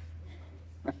 of course.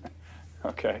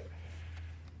 Okay.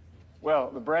 Well,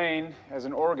 the brain, as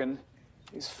an organ,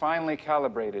 is finely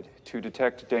calibrated to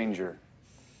detect danger.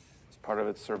 It's part of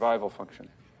its survival function.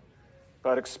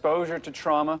 But exposure to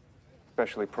trauma,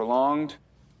 especially prolonged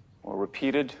or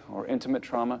repeated or intimate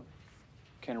trauma,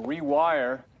 can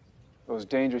rewire those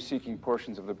danger-seeking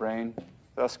portions of the brain,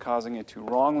 thus causing it to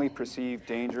wrongly perceive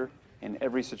danger in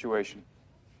every situation.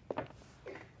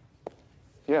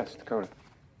 Yes, Dakota.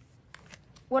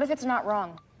 What if it's not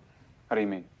wrong? How do you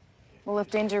mean? Well,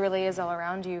 if danger really is all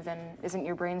around you, then isn't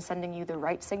your brain sending you the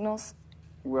right signals?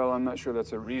 Well, I'm not sure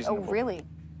that's a reasonable... Oh, really?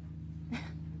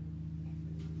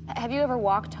 Have you ever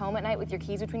walked home at night with your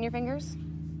keys between your fingers?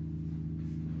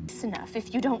 It's enough.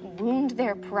 If you don't wound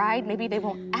their pride, maybe they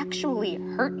won't actually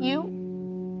hurt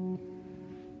you.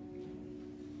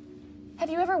 Have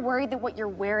you ever worried that what you're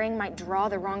wearing might draw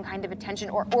the wrong kind of attention,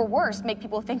 or worse, make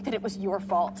people think that it was your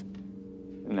fault?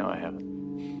 No, I haven't.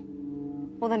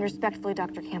 Well, then respectfully,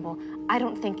 Dr. Campbell, I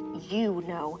don't think you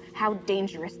know how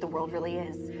dangerous the world really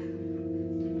is.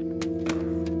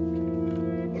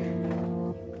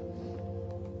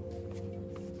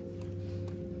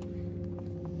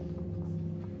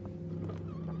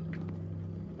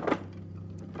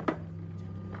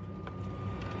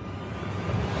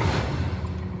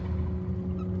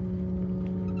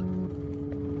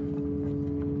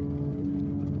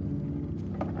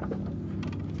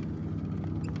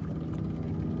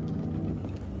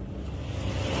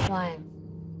 Why?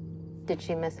 Did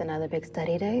she miss another big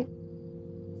study date?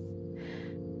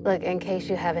 Look, in case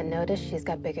you haven't noticed, she's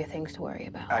got bigger things to worry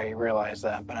about. I realize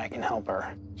that, but I can help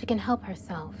her. She can help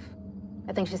herself.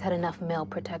 I think she's had enough male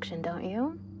protection, don't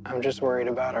you? I'm just worried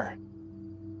about her.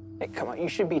 Hey, come on, you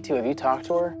should be too. Have you talked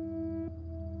to her?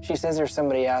 She says there's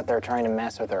somebody out there trying to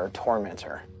mess with her or torment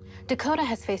her. Dakota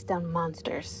has faced down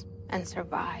monsters and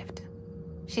survived.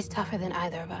 She's tougher than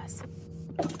either of us.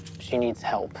 She needs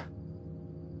help.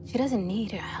 She doesn't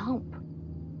need your help.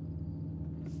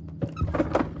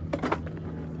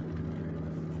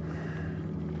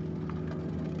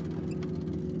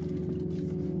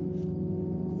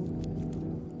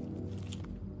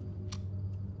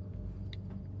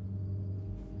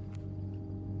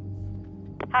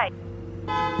 Hi.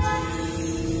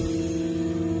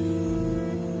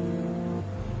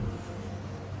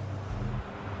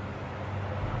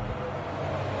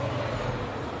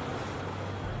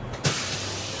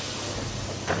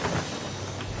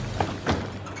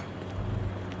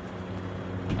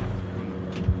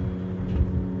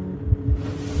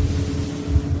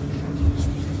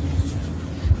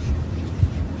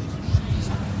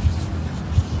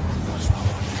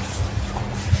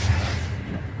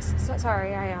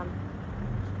 Sorry, I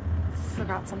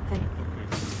forgot something.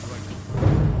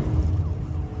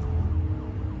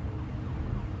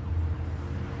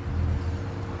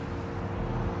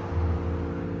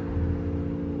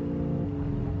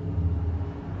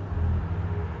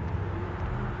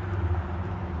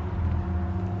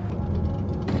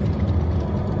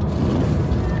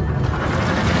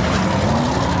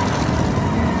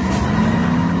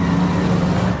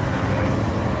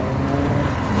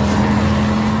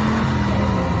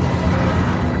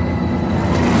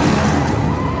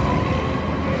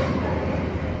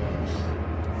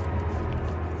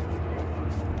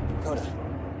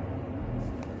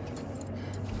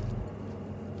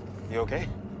 You okay?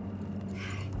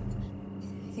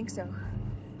 I think so.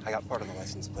 I got part of the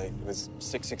license plate. It was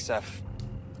 66F.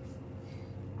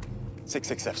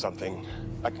 66F something.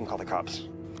 I can call the cops.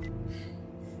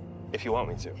 If you want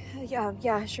me to.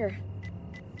 Yeah, sure.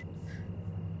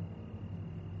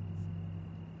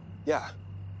 Yeah.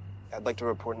 I'd like to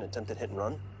report an attempted hit and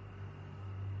run.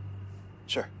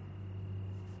 Sure.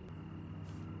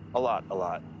 A lot.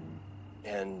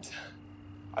 And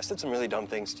I said some really dumb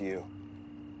things to you.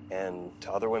 And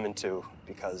to other women too,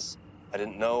 because I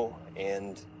didn't know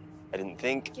and I didn't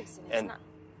think. Gibson, and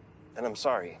I'm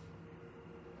sorry.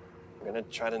 I'm gonna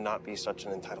try to not be such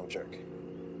an entitled jerk.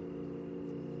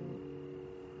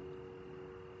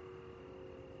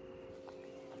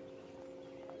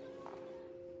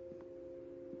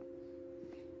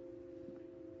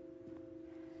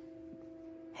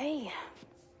 Hey.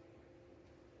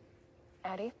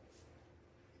 Addie?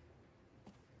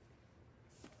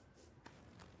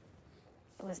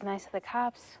 It was nice of the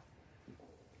cops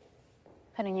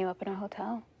putting you up in a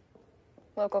hotel.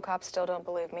 Local cops still don't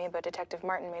believe me, but Detective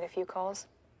Martin made a few calls.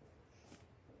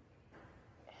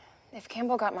 If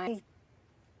Campbell got my...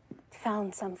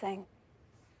 Found something.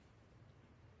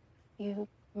 You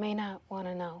may not want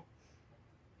to know.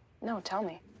 No, tell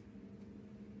me.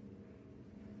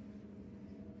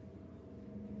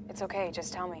 It's okay,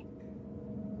 just tell me.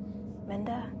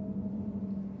 Minda,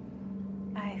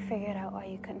 I figured out why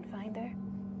you couldn't find her.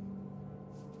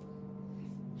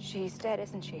 She's dead,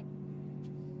 isn't she?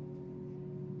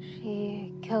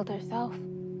 She killed herself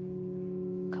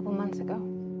a couple months ago.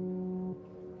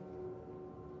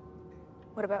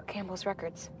 What about Campbell's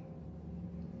records?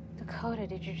 Dakota,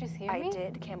 did you just hear me? I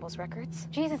did. Campbell's records.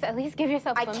 Jesus, at least give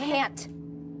yourself I a minute. can't.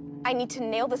 I need to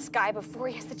nail this guy before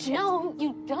he has the chance. No,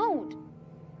 you don't.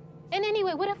 And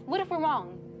anyway, what if we're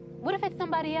wrong? What if it's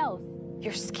somebody else?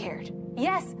 You're scared.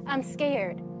 Yes, I'm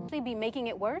scared. Will be making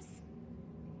it worse?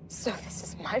 So this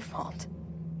is my fault?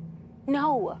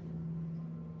 No.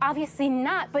 Obviously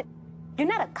not, but you're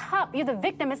not a cop. You're the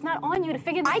victim. It's not on you to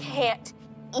figure this. I can't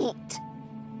eat.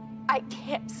 I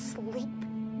can't sleep.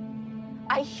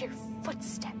 I hear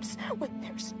footsteps when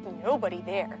there's nobody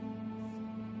there.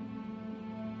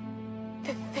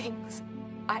 The things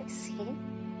I see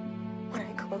when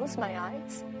I close my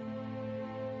eyes.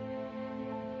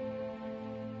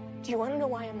 Do you want to know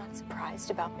why I'm not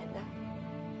surprised about Minda?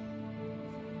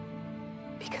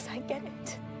 Because I get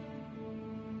it.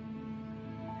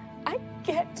 I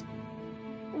get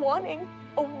wanting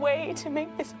a way to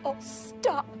make this all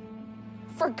stop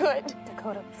for good.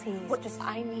 Dakota, please. What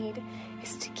I need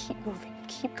is to keep moving,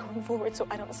 keep going forward so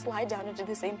I don't slide down into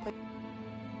the same place.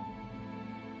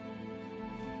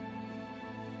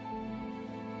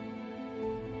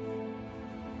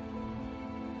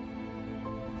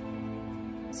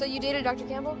 So you dated Dr.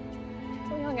 Campbell?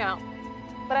 We hung out,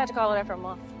 but I had to call it after a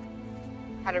month.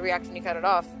 How'd it react when you cut it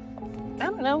off? I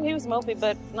don't know, he was mopey,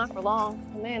 but not for long.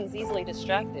 The man's easily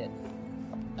distracted.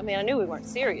 I mean, I knew we weren't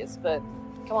serious, but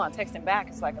come on, texting back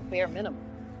is like a bare minimum.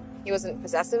 He wasn't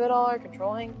possessive at all or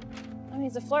controlling? I mean,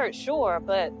 he's a flirt, sure,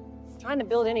 but trying to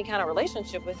build any kind of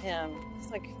relationship with him, it's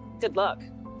like, good luck.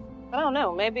 I don't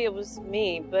know, maybe it was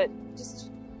me, but just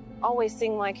always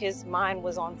seemed like his mind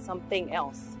was on something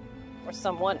else or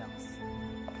someone else.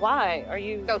 Why are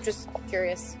you... Oh, just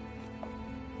curious.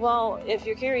 Well, if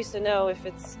you're curious to know if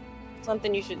it's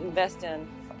something you should invest in,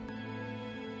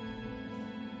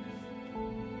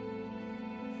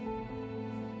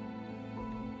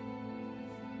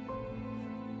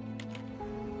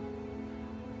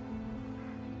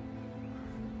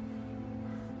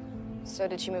 So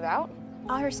did she move out?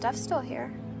 All her stuff's still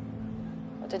here.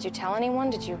 Well, did you tell anyone?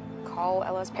 Did you call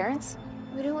Ella's parents?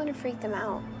 We don't want to freak them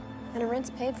out. And her rent's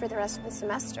paid for the rest of the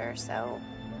semester, so...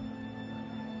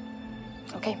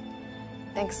 Okay,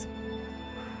 thanks.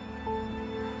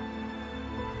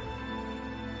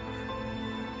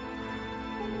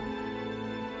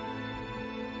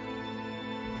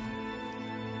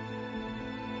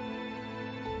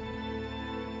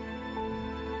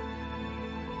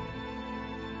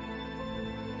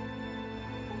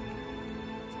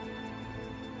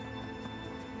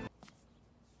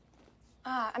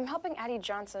 I'm helping Addie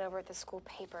Johnson over at the school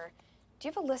paper. Do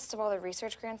you have a list of all the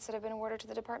research grants that have been awarded to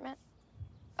the department?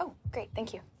 Oh, great,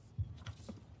 thank you.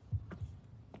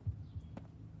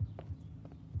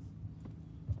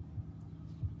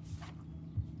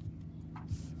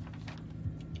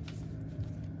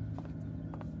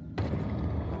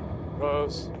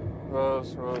 Rose.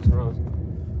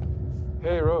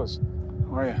 Hey, Rose.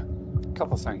 How are you?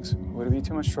 Couple things. Would it be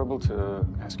too much trouble to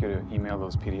ask you to email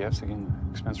those PDFs again,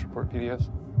 the expense report PDFs?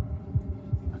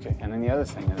 Okay, and then the other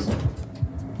thing is...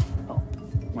 Oh,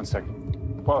 1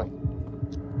 second. Polly.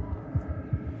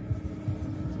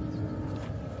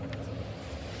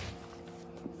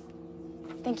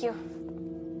 Thank you.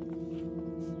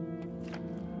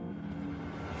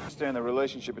 Understand the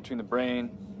relationship between the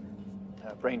brain,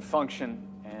 brain function,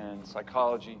 and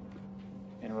psychology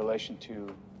in relation to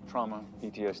trauma,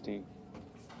 PTSD.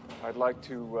 I'd like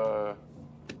to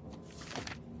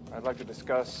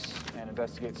discuss and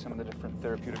investigate some of the different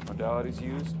therapeutic modalities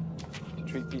used to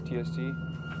treat PTSD,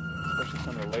 especially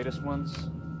some of the latest ones,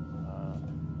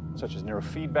 such as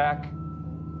neurofeedback,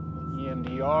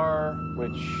 EMDR,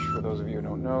 which, for those of you who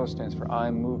don't know, stands for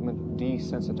eye movement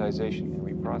desensitization and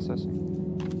reprocessing.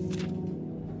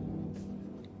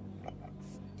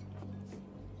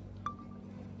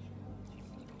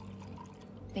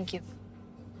 Thank you.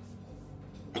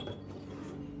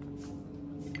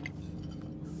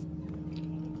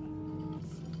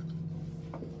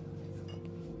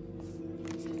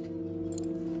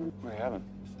 What are you having?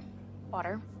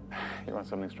 Water. You want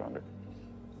something stronger?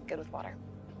 Good with water.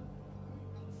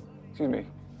 Excuse me.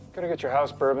 Gotta get your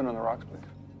house bourbon on the rocks, please.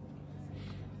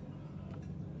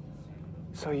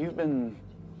 So you've been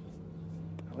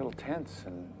a little tense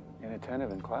and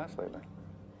inattentive in class lately.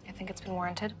 I think it's been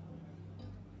warranted.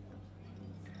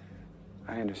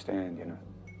 I understand, you know.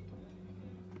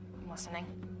 I'm listening.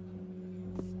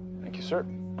 Thank you, sir.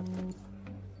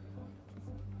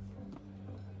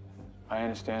 I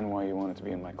understand why you wanted to be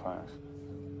in my class.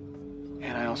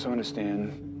 And I also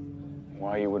understand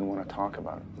why you wouldn't want to talk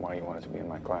about why you wanted to be in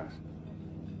my class.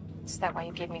 Is that why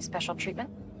you gave me special treatment?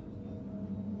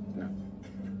 No.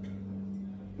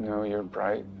 No, you're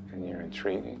bright, and you're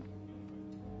intriguing.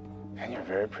 And you're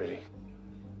very pretty.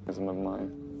 As of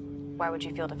mine. Why would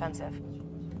you feel defensive?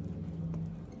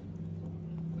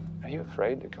 Are you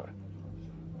afraid, Dakota?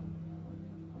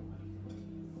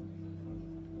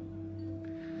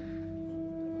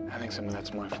 I think some of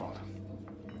that's my fault.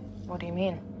 What do you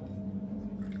mean?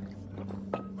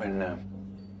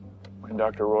 When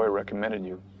Dr. Roy recommended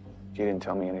you, she didn't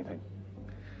tell me anything.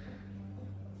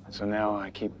 So now I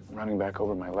keep running back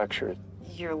over my lectures.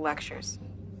 Your lectures?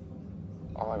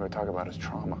 All I ever talk about is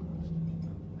trauma.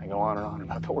 I go on and on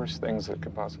about the worst things that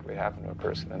could possibly happen to a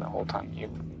person, and the whole time you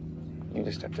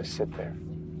just have to sit there.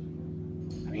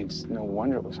 I mean, it's no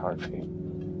wonder it was hard for you.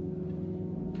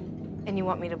 And you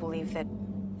want me to believe that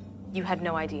you had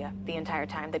no idea the entire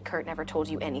time, that Kurt never told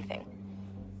you anything?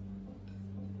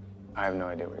 I have no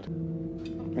idea what you're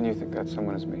doing. And you think that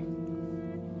someone is me?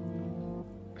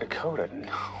 Dakota,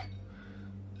 no.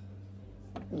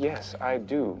 Yes, I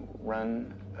do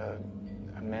run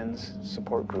a men's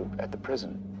support group at the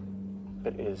prison,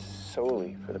 but it is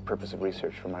solely for the purpose of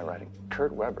research for my writing.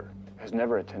 Kurt Weber has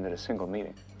never attended a single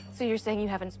meeting. So you're saying you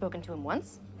haven't spoken to him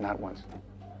once? Not once.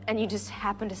 And you just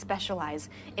happen to specialize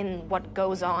in what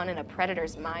goes on in a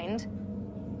predator's mind?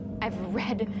 I've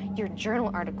read your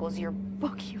journal articles, your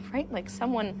book. You write like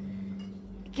someone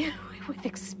with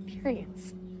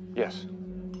experience. Yes.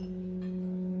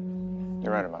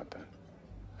 You're right about that.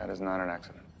 That is not an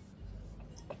accident.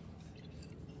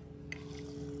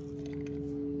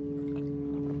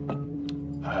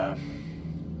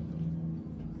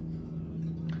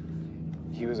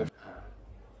 He was a...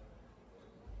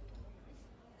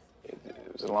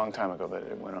 It was a long time ago, but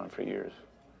it went on for years.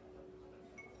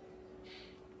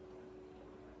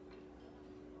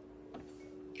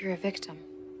 You're a victim.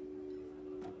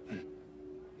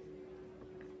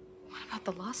 What about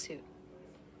the lawsuit?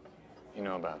 You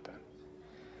know about that.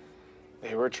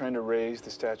 They were trying to raise the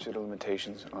statute of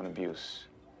limitations on abuse.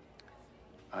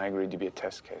 I agreed to be a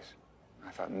test case.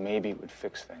 I thought maybe it would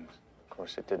fix things. Of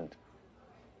course, it didn't.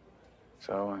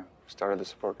 So I started the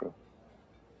support group.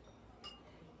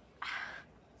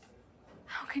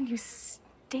 How can you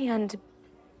stand to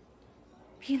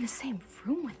be in the same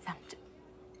room with them,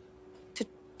 to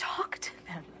talk to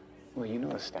them? Well, you know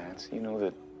the stats. You know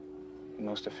that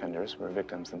most offenders were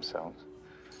victims themselves.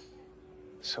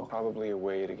 So probably a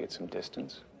way to get some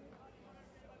distance,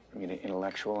 for me to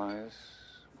intellectualize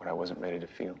what I wasn't ready to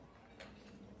feel.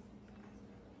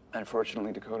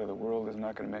 Unfortunately, Dakota, the world is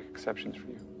not going to make exceptions for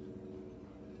you.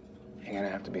 You're going to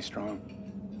have to be strong.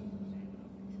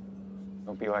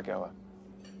 Don't be like Ella.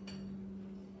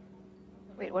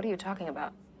 Wait, what are you talking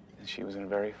about? And she was in a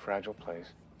very fragile place.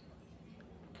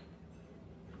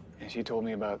 And she told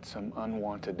me about some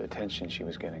unwanted attention she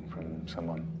was getting from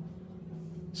someone.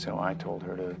 So I told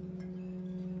her to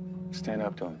stand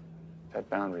up to him, set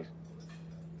boundaries.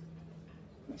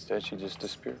 Instead, she just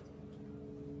disappeared.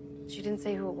 She didn't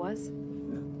say who it was?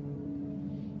 No.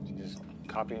 She just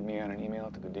copied me on an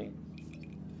email to the dean.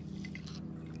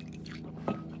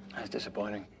 That's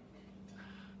disappointing.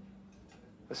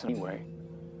 Listen, anyway,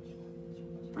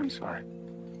 I'm sorry.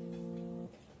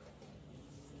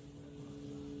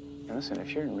 And listen,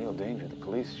 if you're in real danger, the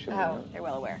police should know. They're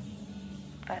well aware.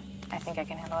 But I think I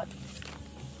can handle it.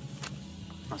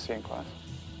 I'll see you in class.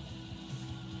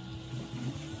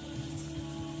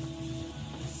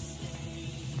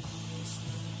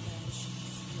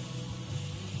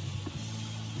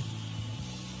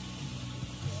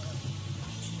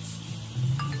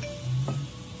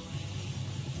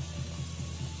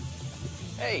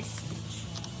 Hey,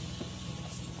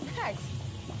 Max,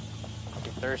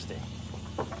 you're thirsty.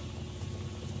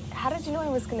 how did you know I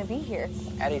was gonna be here?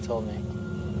 Addie told me.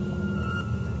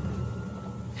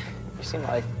 You seem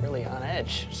like really on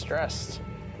edge, stressed.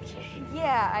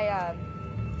 Yeah,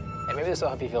 Hey, maybe this will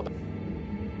help you feel better.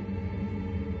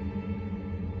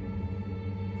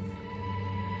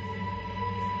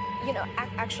 you know,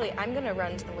 actually, I'm gonna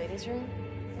run to the ladies' room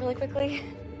really quickly.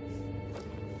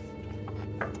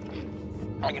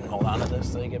 I can hold on to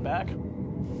this till you get back.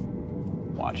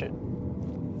 Watch it.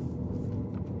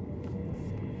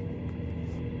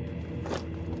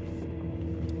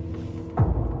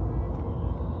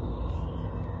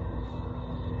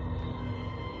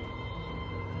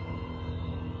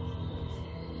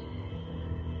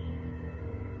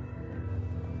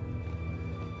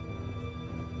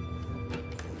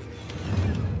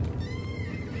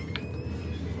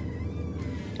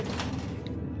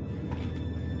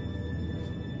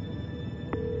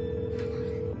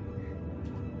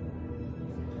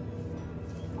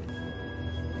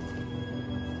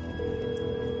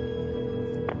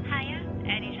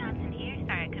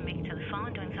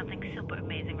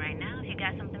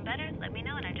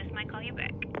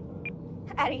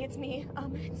 Addie, it's me.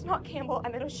 It's not Campbell.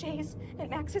 I'm at O'Shea's, and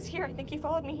Max is here. I think he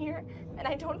followed me here, and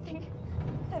I don't think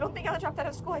Ella dropped out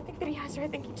of school. I think that he has her. I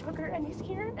think he took her, and he's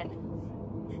here, and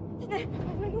I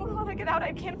don't know how to get out.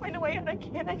 I can't find a way out. I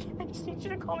can't. I just need you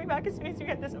to call me back as soon as you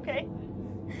get this, okay?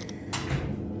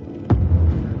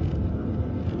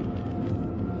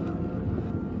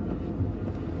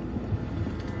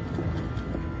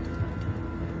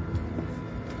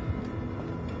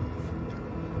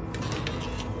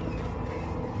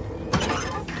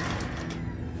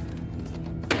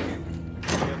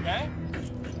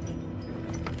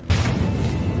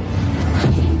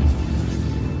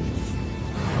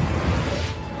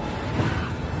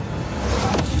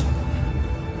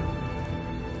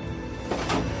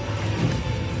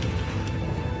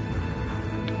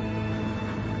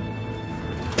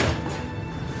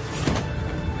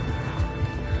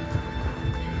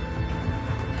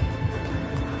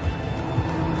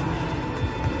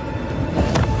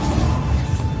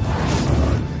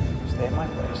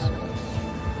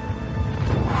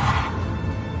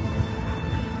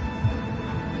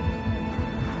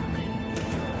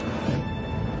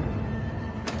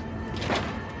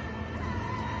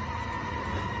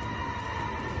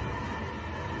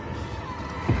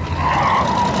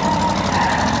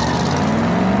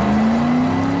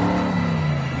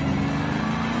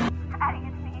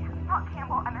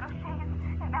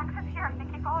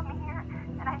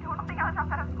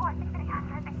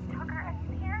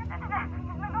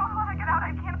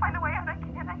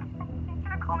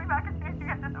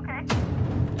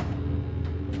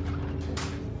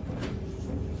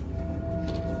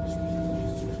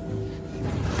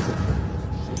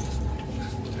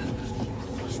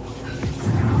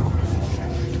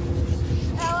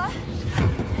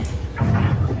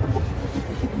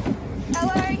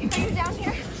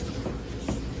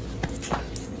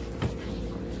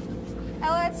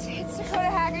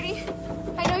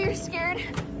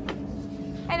 scared.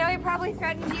 I know he probably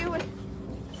threatened you with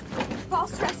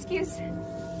false rescues.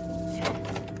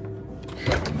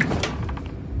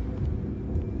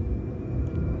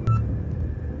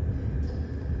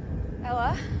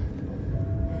 Ella?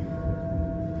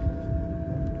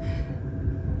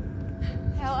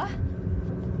 Ella?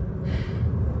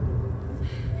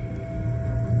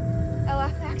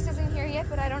 Ella, Max isn't here yet,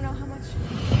 but I don't know how much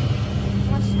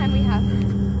time we have.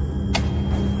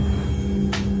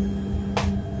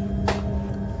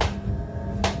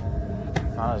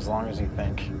 Not as long as you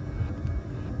think.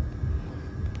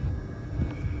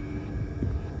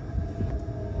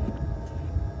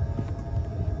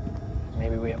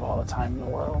 Maybe we have all the time in the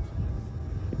world.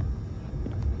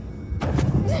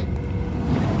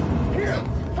 Here!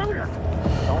 Come here!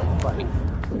 Don't fight.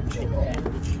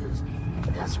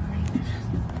 That's right.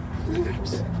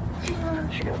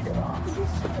 She gotta get off.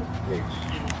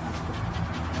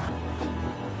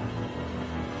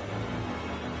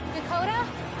 Dakota?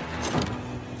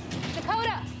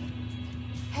 Dakota!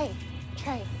 Hey,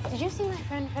 Trey, did you see my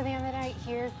friend from the other night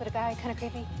here with a guy kind of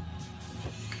creepy?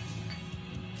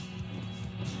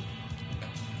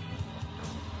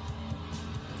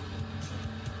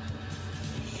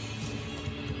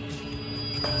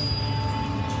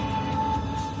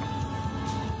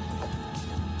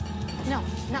 No,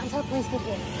 not until the police get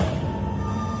here.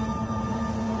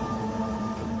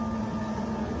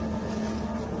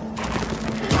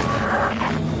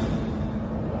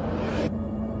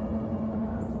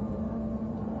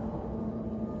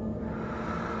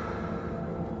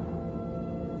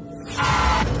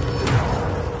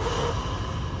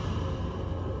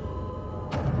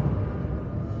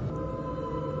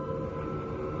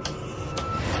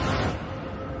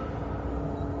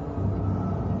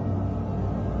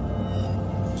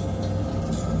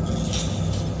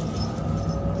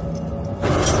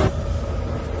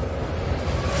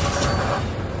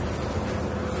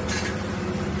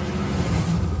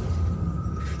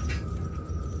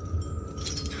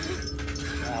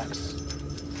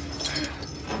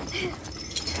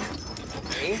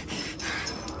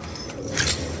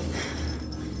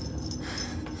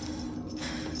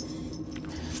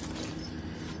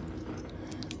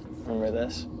 Remember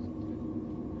this?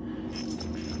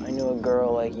 I knew a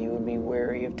girl like you would be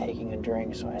wary of taking a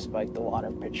drink, so I spiked the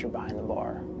water pitcher behind the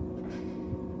bar.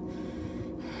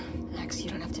 Max, you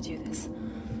don't have to do this.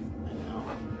 I know.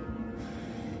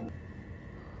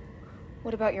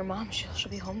 What about your mom?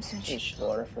 She'll be home soon. You should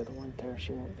order for the winter.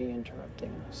 She won't be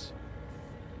interrupting us.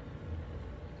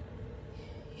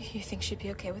 You think she'd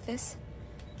be okay with this?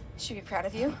 She'd be proud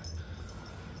of you?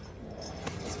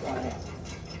 It's fine.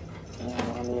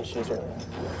 One of the issues are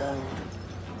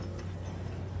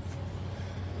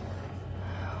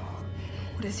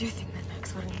What is your thing then,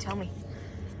 Max? Why don't you tell me?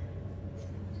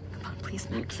 Come on, please,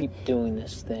 Max. You keep doing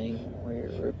this thing where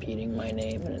you're repeating my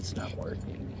name and it's not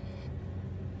working.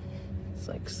 It's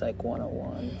like Psych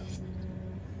 101.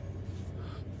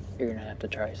 You're gonna have to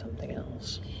try something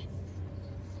else.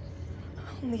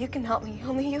 Only you can help me.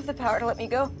 Only you have the power to let me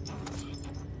go.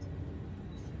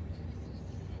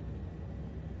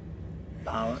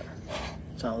 Power.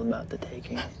 It's all about the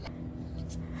taking.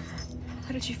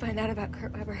 How did you find out about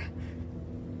Kurt Weber?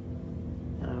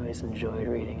 I always enjoyed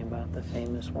reading about the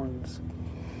famous ones.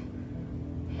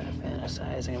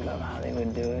 Fantasizing about how they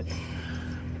would do it.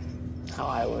 How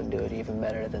I would do it even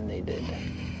better than they did.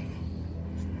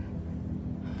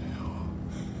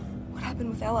 What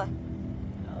happened with Ella?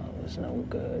 Ella was no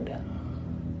good.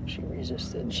 She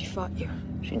resisted. She fought you.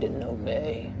 She didn't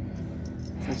obey.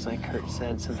 It's like Kurt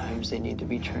said, sometimes they need to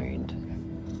be trained.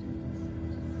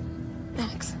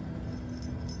 Max,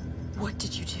 what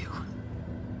did you do?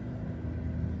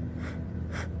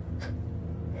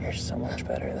 You're so much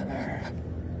better than her.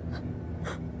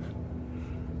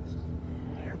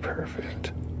 You're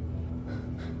perfect.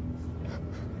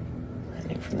 I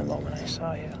knew from the moment I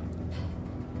saw you.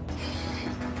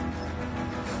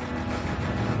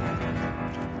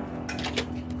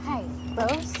 Hey,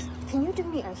 Rose, can you do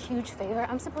me a huge favor?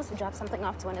 I'm supposed to drop something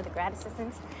off to one of the grad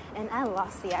assistants, and I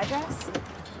lost the address.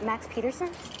 Max Peterson?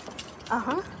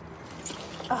 Uh-huh.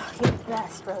 Oh, you're the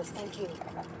best, Rose. Thank you.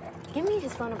 Give me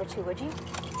his phone number, too, would you?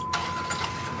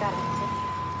 Got it.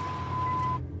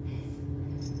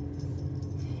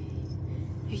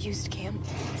 You used Cam?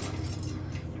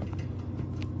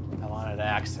 I wanted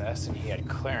access, and he had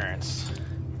clearance.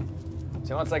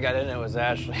 So once I got in, it was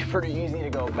actually pretty easy to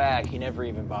go back. He never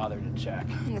even bothered to check.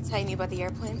 And that's how you knew about the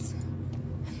airplanes?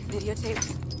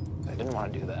 Videotapes? I didn't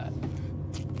want to do that.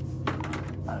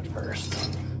 Not at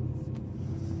first.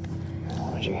 I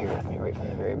wanted you here with me right from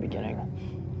the very beginning.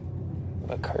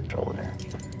 But Kurt told her.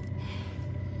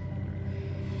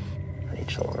 for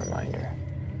each little reminder.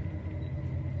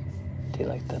 Do you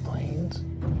like the planes?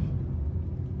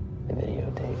 The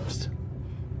videotapes?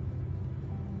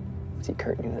 See,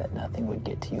 Kurt knew that nothing would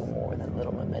get to you more than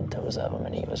little mementos of them,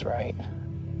 and he was right.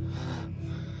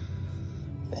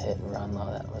 The hit and run,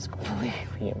 though, that was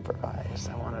completely improvised.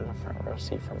 I wanted a front row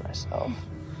seat for myself.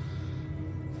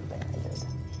 I think I did.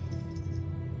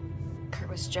 Kurt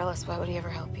was jealous. Why would he ever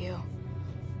help you?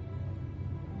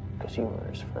 Because you were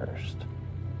his first.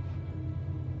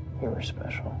 You were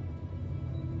special.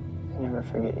 You never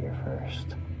forget your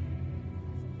first.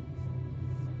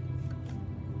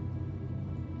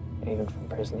 Even from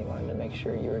prison, he wanted to make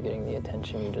sure you were getting the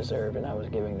attention you deserved, and I was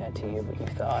giving that to you, but you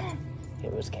thought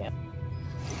it was camp.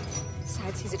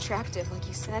 Besides, he's attractive, like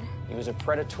you said. He was a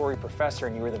predatory professor,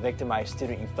 and you were the victimized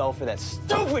student. You fell for that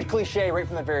stupid cliche right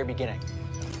from the very beginning.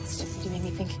 Stupid. You made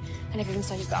me think I never even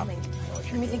saw you coming.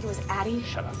 You made me think it was Addie.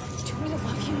 Shut up. Do you want me to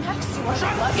love you, Max? Do you want me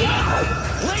to love you?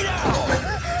 Lay down!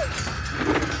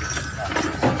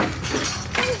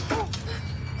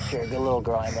 If you're a good little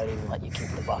girl, I might even let you keep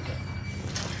the bucket.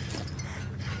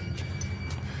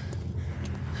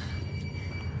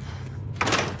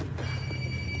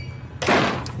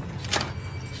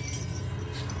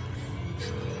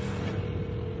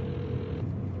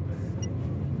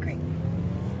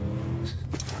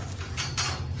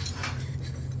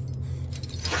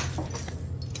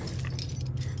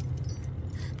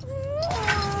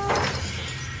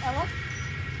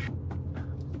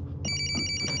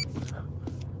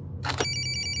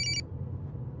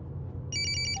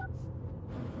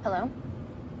 Hello?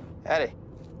 Eddie.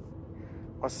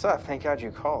 What's up? Thank God you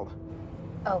called.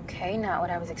 Okay, not what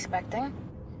I was expecting.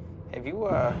 Have you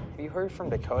heard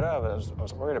from Dakota? I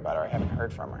was worried about her. I haven't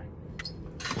heard from her.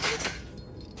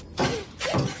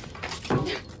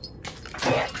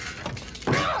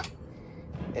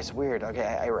 It's weird. Okay,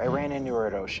 I ran into her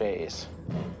at O'Shea's.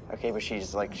 Okay, but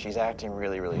she's acting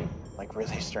really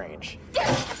strange.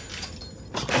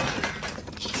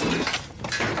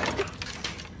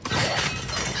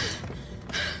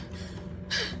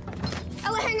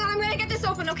 Ella, hang on. I'm gonna get this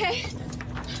open, okay?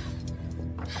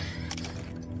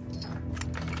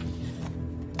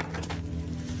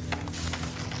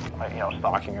 Like,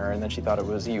 stalking her, and then she thought it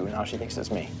was you, and now she thinks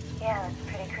it's me. Yeah, that's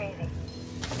pretty crazy.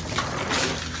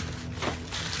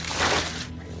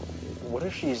 What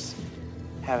if she's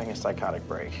having a psychotic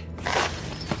break?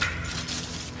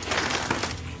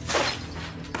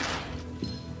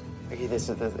 Okay,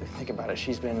 think about it.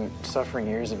 She's been suffering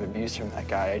years of abuse from that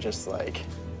guy.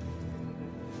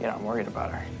 I'm worried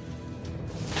about her.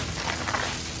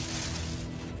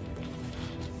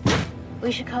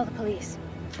 We should call the police.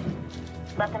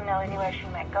 Let them know anywhere she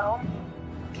might go.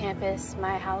 Campus,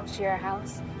 my house, your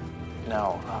house.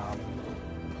 No,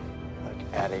 look,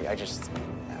 Addie, I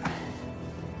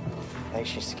think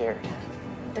she's scared.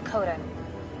 Dakota.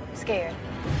 Scared.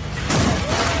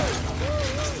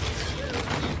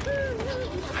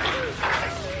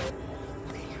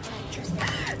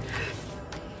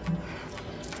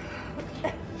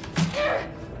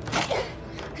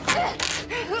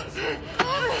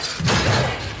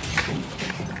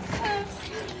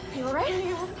 You all right?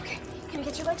 Okay. Can you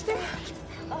get your legs through?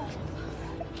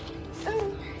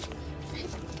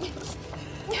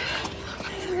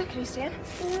 Can you stand?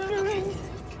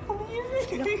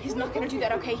 No, he's not gonna do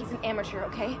that, okay? He's an amateur,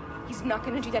 okay? He's not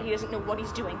gonna do that. He doesn't know what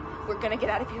he's doing. We're gonna get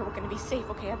out of here. We're gonna be safe,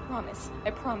 okay? I promise.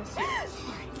 I promise you.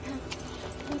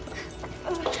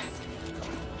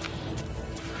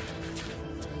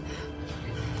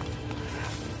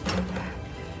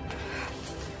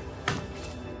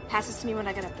 Pass this to me when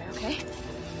I get up there, okay?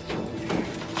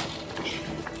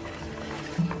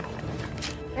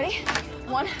 Ready?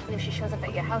 One. And if she shows up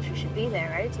at your house, you should be there,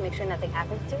 right? To make sure nothing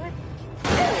happens to her?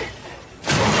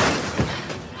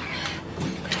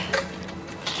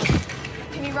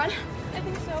 Can you run? I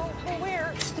think so. Well,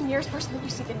 where? Just the nearest person that you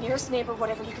see, the nearest neighbor,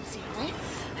 whatever you can see, all right?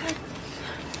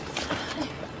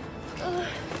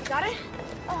 Got it?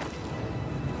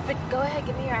 But go ahead,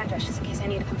 give me your address just in case I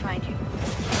need to come find you.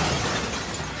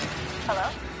 Hello?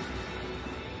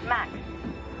 Max.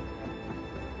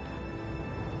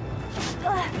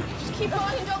 Just keep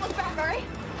going and don't look back, all right?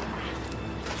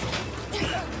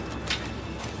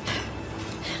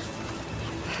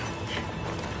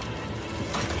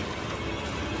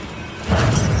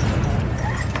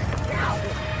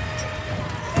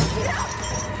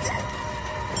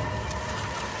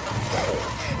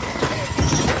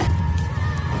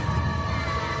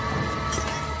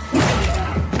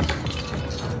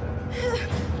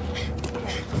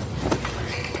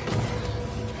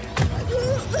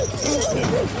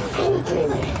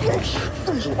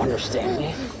 You understand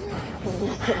me?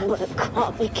 What a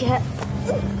copycat.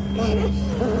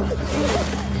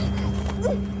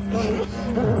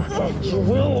 You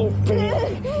will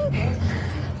be.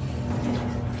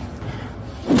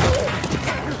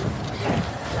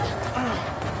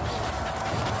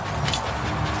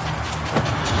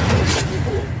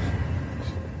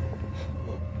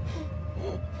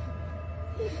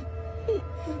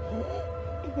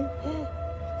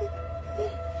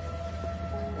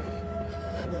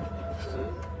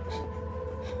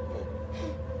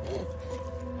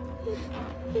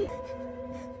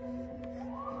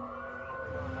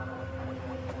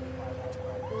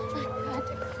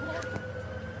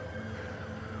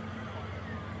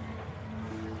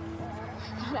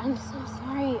 God, I'm so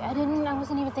sorry. I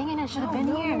wasn't even thinking I should have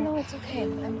been here. No, it's okay.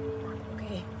 I'm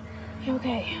okay. You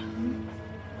okay?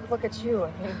 Look at you.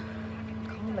 I mean,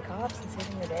 calling the cops and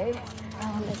saving the day.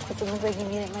 It doesn't look like you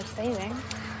needed much saving.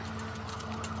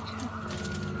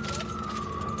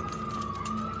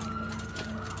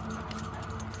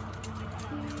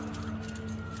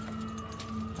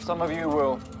 Some of you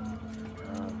will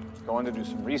go on to do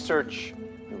some research.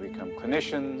 You'll become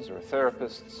clinicians or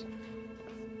therapists.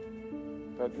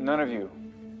 But none of you,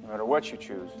 no matter what you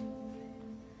choose,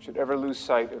 should ever lose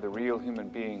sight of the real human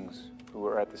beings who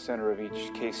are at the center of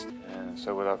each case. And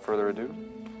so without further ado,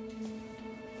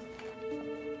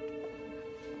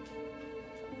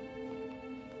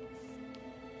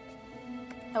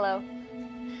 Hello.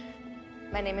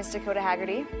 My name is Dakota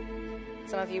Haggerty.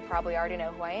 Some of you probably already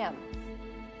know who I am.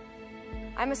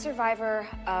 I'm a survivor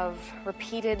of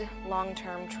repeated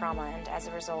long-term trauma and as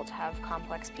a result have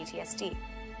complex PTSD.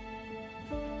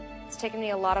 It's taken me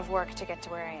a lot of work to get to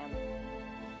where I am,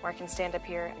 where I can stand up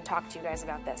here and talk to you guys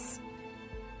about this.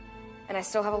 And I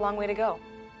still have a long way to go,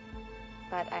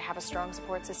 but I have a strong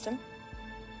support system.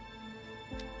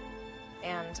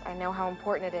 And I know how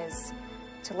important it is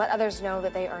to let others know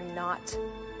that they are not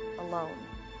alone.